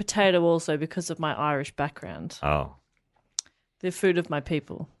going to say potato also because of my Irish background. Oh, The food of my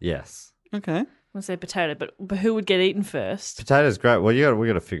people. yes. Okay. I'm going to say potato, but who would get eaten first? Potato's great. Well, we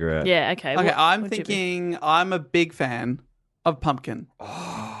got to figure out. Yeah, okay. Okay, what I'm would you be? thinking I'm a big fan of pumpkin.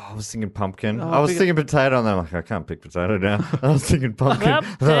 I was thinking pumpkin. Oh, I was big- thinking potato, and then I'm like, I can't pick potato now. I was thinking pumpkin.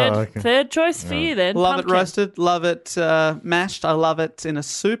 Well, Oh, okay. third choice for you then. Love pumpkin. it roasted. Love it mashed. I love it in a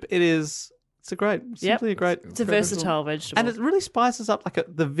soup. It's simply a great. It's a versatile vegetable. And it really spices up like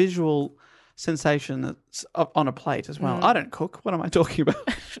the visual sensation that's on a plate as well. I don't cook. What am I talking about?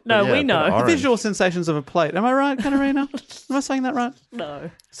 no, Yeah, we but know. orange. Visual sensations of a plate. Am I right, Katerina? Am I saying that right?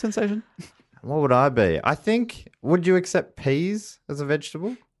 No. Sensation. What would I be? I think. Would you accept peas as a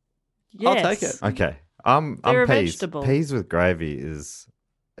vegetable? I'll Yes. take it. Okay. I'm They're a peas. vegetable. Peas with gravy is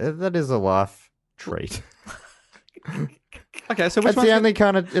a life treat. Okay, so which It's the one? only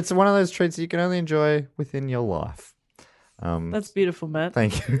kind of. It's one of those treats that you can only enjoy within your life. That's beautiful, Matt.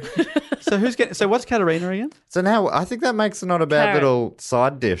 Thank you. So what's Katerina again? So now I think that makes a not a bad Carrot. little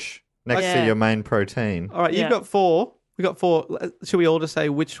side dish next Yeah. to your main protein. All right, Yeah. you've got 4. We got 4. Should we all just say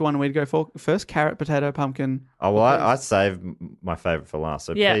which one we'd go for first? Carrot, potato, pumpkin. Oh well, I saved my favorite for last.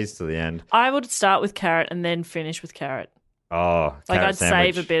 So Yeah. peas to the end. I would start with carrot and then finish with carrot. Oh, Like carrot I'd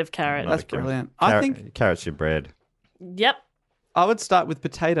sandwich. save a bit of carrot. That's Okay. brilliant. I Carrot- think carrots your bread. Yep. I would start with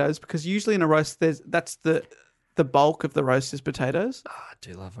potatoes because usually in a roast, that's the bulk of the roast is potatoes. I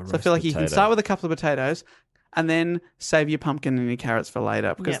do love a So I feel like you can start with a couple of potatoes and then save your pumpkin and your carrots for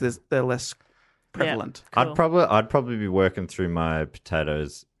later because Yep. they're less prevalent. Cool. I'd probably be working through my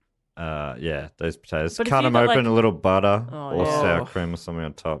potatoes. Those potatoes. But if Cut you've them got, open, like- a little butter Oh, or yeah. sour cream or something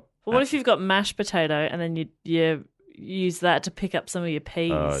on top. But what if you've got mashed potato and then you use that to pick up some of your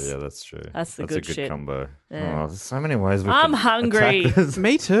peas? Oh yeah, that's true. That's the a good good shit. combo. Yeah. Oh, there's so many ways we I'm can hungry. attack this.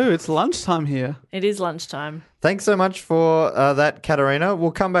 Me too. It's lunchtime here. It is lunchtime. Thanks so much for that, Katerina.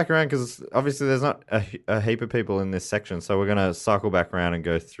 We'll come back around because obviously there's not a heap of people in this section, so we're going to cycle back around and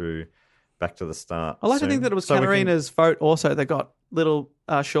go through back to the start. I like to soon. think that it was So we can- Katerina's vote also that got little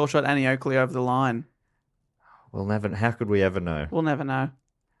sure shot Annie Oakley over the line. We'll never. How could we ever know? We'll never know.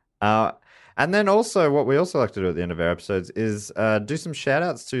 And then also, what we also like to do at the end of our episodes is do some shout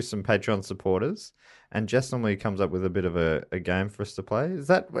outs to some Patreon supporters. And Jess normally comes up with a bit of a game for us to play.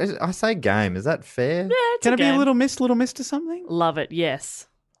 I say game, is that fair? Yeah, it's Can a it be a game. little miss or something? Love it. Yes.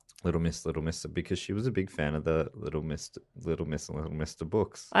 Little Miss, because she was a big fan of the Little Miss and Little Mr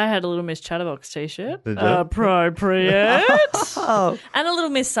books. I had a Little Miss Chatterbox t-shirt. Did you? Appropriate. Oh, And a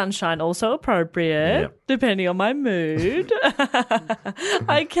Little Miss Sunshine, also appropriate, Yep. depending on my mood.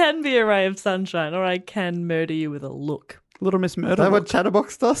 I can be a ray of sunshine or I can murder you with a look. Little Miss Is Murder. that what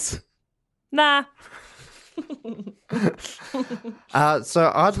Chatterbox does? Nah.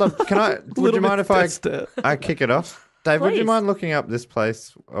 So I'd love. Can I? Would Little you mind Miss if Tester. I kick it off? Dave, would you Please. mind looking up this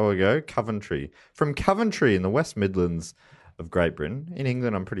place? Oh, we go. Coventry. From Coventry in the West Midlands of Great Britain, in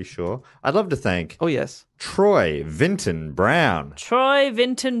England, I'm pretty sure. I'd love to thank Oh, yes. Troy Vinton Brown. Troy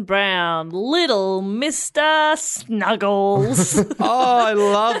Vinton Brown, little Mr. Snuggles. Oh, I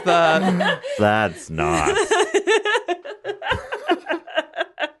love that. That's nice.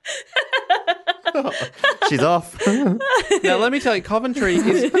 She's off. Now, let me tell you, Coventry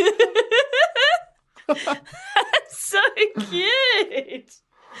is... So cute.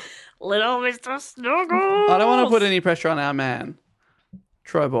 Little Mr. Snuggles. I don't want to put any pressure on our man,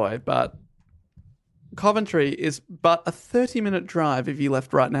 Troy Boy, but Coventry is but a 30-minute drive if you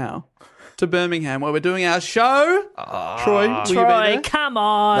left right now to Birmingham, where we're doing our show. Troy, will you be Troy, there? come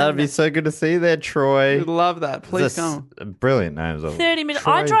on. That'd be so good to see you there, Troy. We'd love that. Please come. Brilliant names. Of 30 minutes.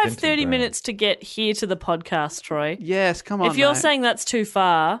 Troy I drive Vinton 30 Brown. minutes to get here to the podcast, Troy. Yes, come on, If you're mate. saying that's too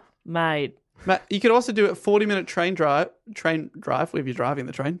far, mate. Matt, you could also do a 40-minute train drive if you're driving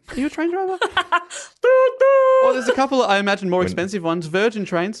the train. Are you a train driver? Well, there's a couple, I imagine, more expensive ones. Virgin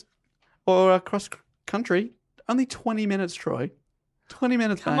trains or cross country. Only 20 minutes, Troy. 20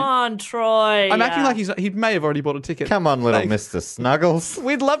 minutes, Come mate. on, Troy. I'm acting like he may have already bought a ticket. Come on, little Thanks. Mr. Snuggles.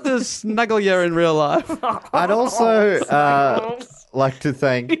 We'd love to snuggle you in real life. I'd also like to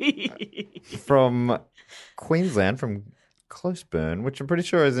thank from Queensland, from Closeburn, which I'm pretty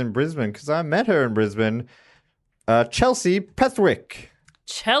sure is in Brisbane because I met her in Brisbane, Chelsea Petherick.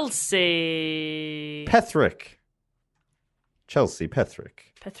 Chelsea. Chelsea Petherick.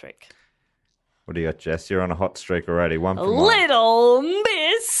 Patrick. What do you got, Jess? You're on a hot streak already. One for mine. Little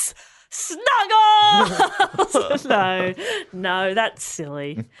Miss Snuggles. no, that's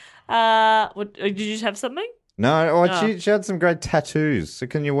silly. Did you just have something? No, Oh. she had some great tattoos. So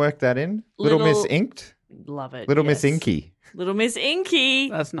can you work that in? Little Miss Little- Inked? Love it. Little yes. Miss Inky. Little Miss Inky.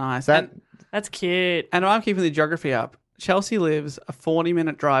 That's nice. That That's cute. And I'm keeping the geography up. Chelsea lives a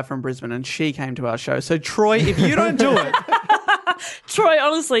 40-minute drive from Brisbane, and she came to our show. So, Troy, if you don't do it, Troy,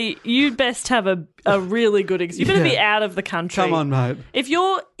 honestly, you best have a really good excuse. You better be out of the country. come on, mate. If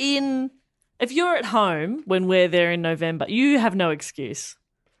you're at home when we're there in November, you have no excuse.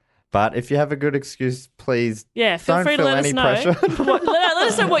 But if you have a good excuse, please Yeah, feel don't free to feel let us any know. pressure. Let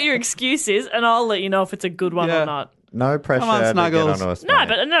us know what your excuse is, and I'll let you know if it's a good one Yeah. or not. No pressure Come on, to get Snuggles. onto us. No, mate.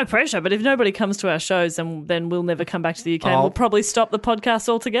 but no pressure. But if nobody comes to our shows, then we'll never come back to the UK, and Oh. we'll probably stop the podcast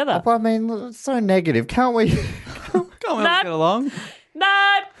altogether. I mean, it's so negative. Can't we? Come on, No. let's get along.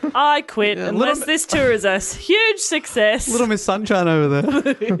 No, I quit Yeah, unless little- this tour is a huge success. Little Miss Sunshine over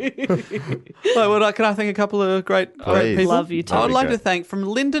there. Can I thank a couple of great Please. people? Love you too. I would like That'd to be thank from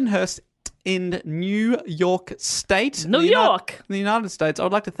Lindenhurst in New York State. New in the Uni- York. in the United States. I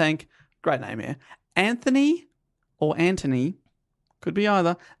would like to thank, great name here, Anthony or Anthony, could be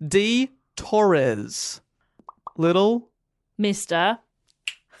either, D. Torres. Little Mr.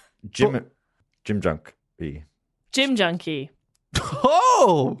 Jim Junk. Jim Junkie.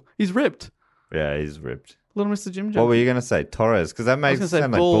 Oh, he's ripped. Yeah, he's ripped. Little Mr. Jim What Jones. were you going to say? Torres? Because that makes gonna it say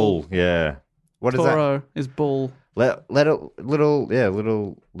sound like bull. bull. Yeah. What is that? Toro is bull. Little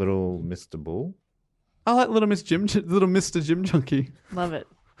Mr. Bull. I like Little Mr. Jim Junkie. Love it.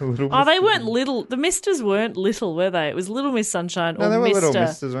 Little Oh, they Mr. weren't little. The Misters weren't little, were they? It was Little Miss Sunshine No, or they were Mr. little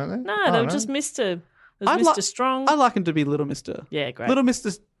misters, weren't they? No, they were just Mr. It was I'd Mr. li- Strong. I like him to be Little Mr. Yeah, great. Little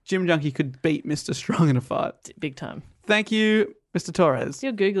Mr. Jim Junkie could beat Mr. Strong in a fight. Big time. Thank you, Mr. Torres.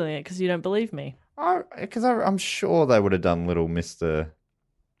 You're Googling it because you don't believe me. Because I'm sure they would have done little Mr.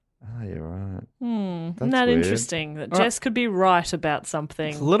 Oh, you're right. Isn't That's that weird. interesting that All right. Jess could be right about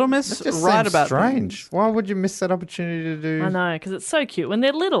something? Little Miss That just right seems about strange. things. Why would you miss that opportunity to do? I know, because it's so cute when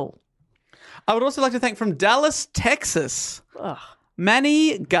they're little. I would also like to thank from Dallas, Texas, Ugh.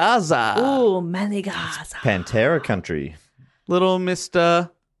 Manny Gaza. Oh, Manigaza. Pantera country. Little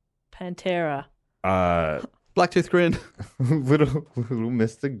Mr. Pantera. Blacktooth Grin. little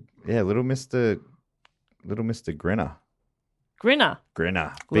Mr. Yeah, little Mr. Grinner. Grinner.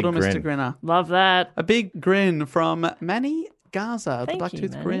 Grinner. Big Little grin. Mr. Grinner. Love that. A big grin from Manny Gaza, Thank the you,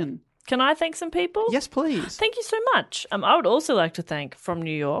 Blacktooth Manny. Grin. Can I thank some people? Yes, please. Thank you so much. I would also like to thank from New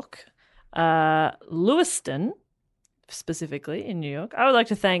York, Lewiston, specifically in New York. I would like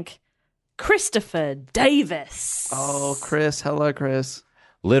to thank Christopher Davis. Oh, Chris. Hello, Chris.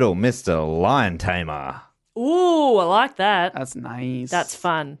 Little Mr. Lion Tamer. Ooh, I like that. That's nice. That's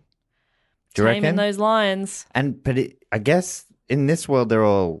fun. Do you Taming reckon? those lions. I guess in this world they're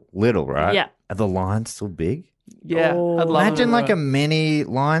all little, right? Yeah. Are the lions still big? Yeah. Oh. I'd love Imagine it. like a mini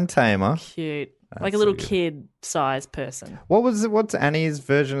lion tamer. Cute. Like a little kid-sized person. What's Annie's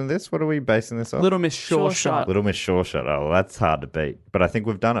version of this? What are we basing this on? Little Miss Shawshot. Shawshot. Little Miss Shawshot. Oh, well, that's hard to beat. But I think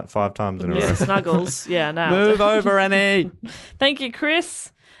we've done it 5 times in a Yeah, row. Snuggles. Yeah, no. Move over, Annie. Thank you,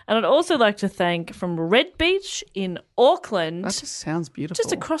 Chris. And I'd also like to thank from Red Beach in Auckland, That just sounds beautiful.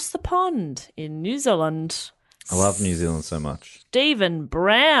 just across the pond in New Zealand, I love New Zealand so much. Stephen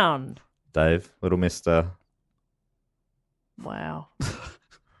Brown. Dave, little Mister. Wow.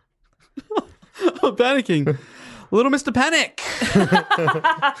 I'm panicking. Little Mr. Panic.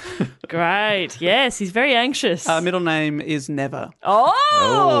 Great. Yes, he's very anxious. Middle name is Never.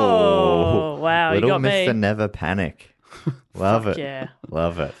 Oh, wow. Little You got Mister me. Never Panic. Love it. Yeah.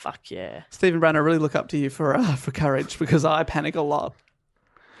 Love it. Fuck yeah. Stephen Brown, I really look up to you for courage because I panic a lot.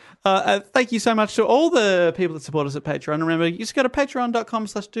 Thank you so much to all the people that support us at Patreon. Remember, you just go to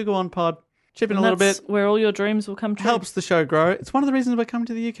patreon.com/dogoonpod. Chip in a little bit. That's where all your dreams will come true. Helps the show grow. It's one of the reasons we're coming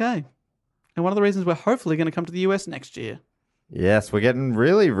to the UK. And one of the reasons we're hopefully going to come to the US next year. Yes, we're getting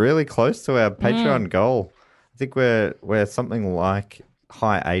really, really close to our Patreon goal. I think we're something like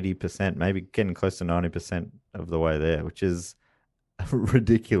high 80%, maybe getting close to 90% of the way there, which is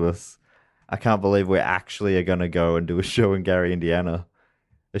ridiculous. I can't believe we're actually going to go and do a show in Gary, Indiana,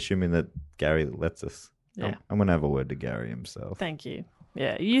 assuming that Gary lets us. Yeah. I'm going to have a word to Gary himself. Thank you.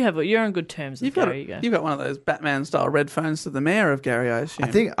 Yeah, you're on good terms with Gary. You've got one of those Batman-style red phones to the mayor of Gary, I assume.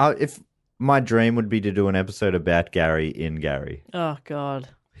 I think if my dream would be to do an episode about Gary in Gary. Oh, God.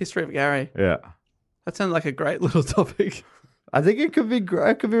 History of Gary. Yeah. That sounds like a great little topic. I think it could be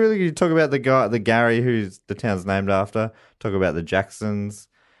great. It could be really good. You talk about the Gary who's the town's named after. Talk about the Jacksons.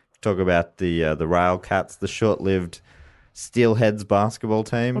 Talk about the Railcats, the short-lived Steelheads basketball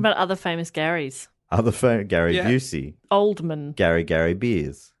team. What about other famous Garys? Gary Yeah. Busey. Oldman. Gary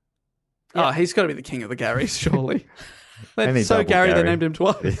Beers. Oh, he's got to be the king of the Garys, surely. Any That's so double Gary, they Gary. named him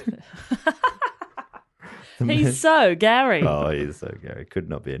twice. He's so Gary. Oh, he's so Gary. Could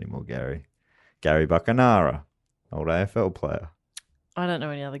not be any more Gary. Gary Buccanara, old AFL player. I don't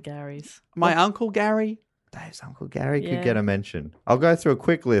know any other Garys. My uncle Gary. Dave's Uncle Gary Yeah. could get a mention. I'll go through a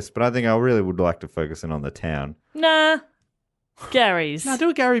quick list, but I think I really would like to focus in on the town. Nah. Garys. No, do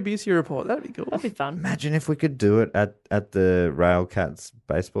a Gary Busey report. That'd be cool. That'd be fun. Imagine if we could do it at the Railcats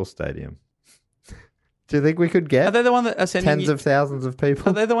baseball stadium. Do you think we could Are get they the one that are sending tens you? of thousands of people?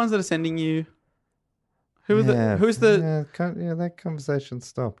 Are they the ones that are sending you? Who's the? Yeah, that conversation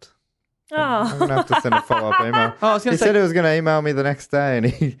stopped. Oh, I'm going to have to send a follow-up email. Oh, I was going He to said he say was going to email me the next day, and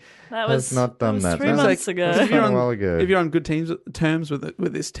he that has was not done was that. 3 That was months like- ago. if you're a on while ago. if you're on good terms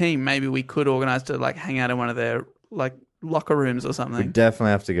with this team, maybe we could organise to like hang out in one of their like locker rooms or We something.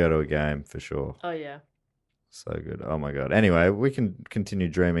 definitely have to go to a game for sure. Oh, yeah. So good. Oh my God. Anyway, we can continue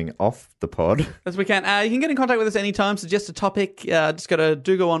dreaming off the pod. As we can. You can get in contact with us anytime. Suggest a topic. Just go to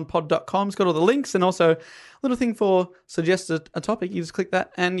dogoonpod.com. It's got all the links and also a little thing for suggest a topic. You just click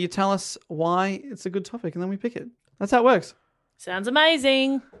that and you tell us why it's a good topic and then we pick it. That's how it works. Sounds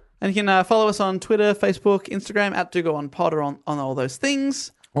amazing. And you can follow us on Twitter, Facebook, Instagram at dogoonpod or on all those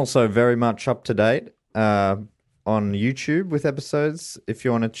things. Also, very much up to date on YouTube with episodes. If you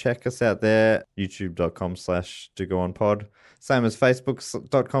want to check us out there, youtube.com/dogoonpod. Same as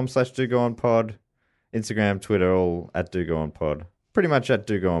facebook.com/dogoonpod. Instagram, Twitter, all at dogoonpod. Pretty much at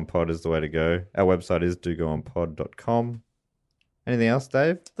dogoonpod is the way to go. Our website is dogoonpod.com. Anything else,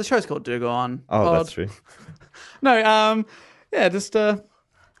 Dave? The show's called Do Go On. Oh, Pod. that's true. No, yeah, just have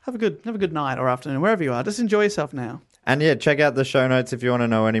a good night or afternoon, wherever you are. Just enjoy yourself now. And yeah, check out the show notes if you want to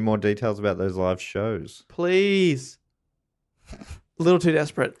know any more details about those live shows. Please. A little too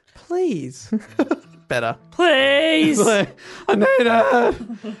desperate. Please. Better. Please. I need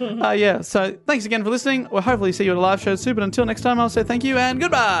it. Yeah, so thanks again for listening. We'll hopefully see you at a live show soon, but until next time, I'll say thank you and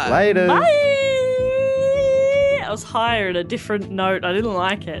goodbye. Later. Bye. I was higher at a different note. I didn't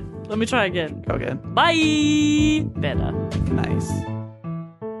like it. Let me try again. Go again. Bye. Better. Nice.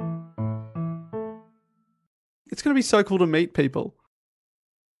 It's going to be so cool to meet people.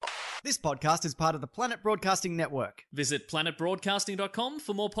 This podcast is part of the Planet Broadcasting Network. Visit planetbroadcasting.com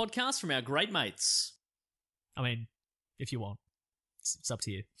for more podcasts from our great mates. I mean, if you want. It's up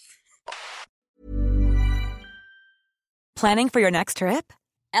to you. Planning for your next trip?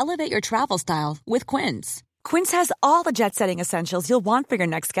 Elevate your travel style with Quince. Quince has all the jet-setting essentials you'll want for your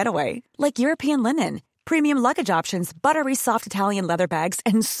next getaway, like European linen, premium luggage options, buttery soft Italian leather bags,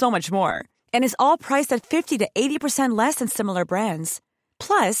 and so much more. And is all priced at 50 to 80% less than similar brands.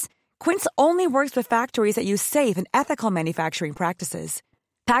 Plus, Quince only works with factories that use safe and ethical manufacturing practices.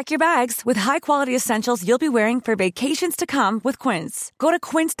 Pack your bags with high-quality essentials you'll be wearing for vacations to come with Quince. Go to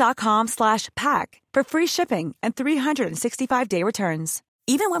quince.com/pack for free shipping and 365-day returns.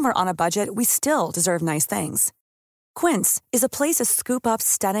 Even when we're on a budget, we still deserve nice things. Quince is a place to scoop up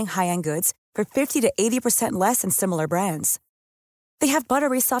stunning high-end goods for 50 to 80% less than similar brands. They have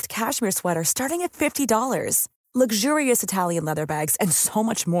buttery soft cashmere sweaters starting at $50, luxurious Italian leather bags, and so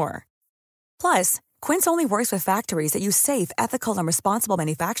much more. Plus, Quince only works with factories that use safe, ethical, and responsible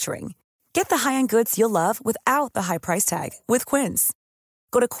manufacturing. Get the high-end goods you'll love without the high price tag with Quince.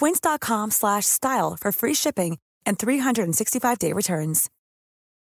 Go to quince.com/style for free shipping and 365-day returns.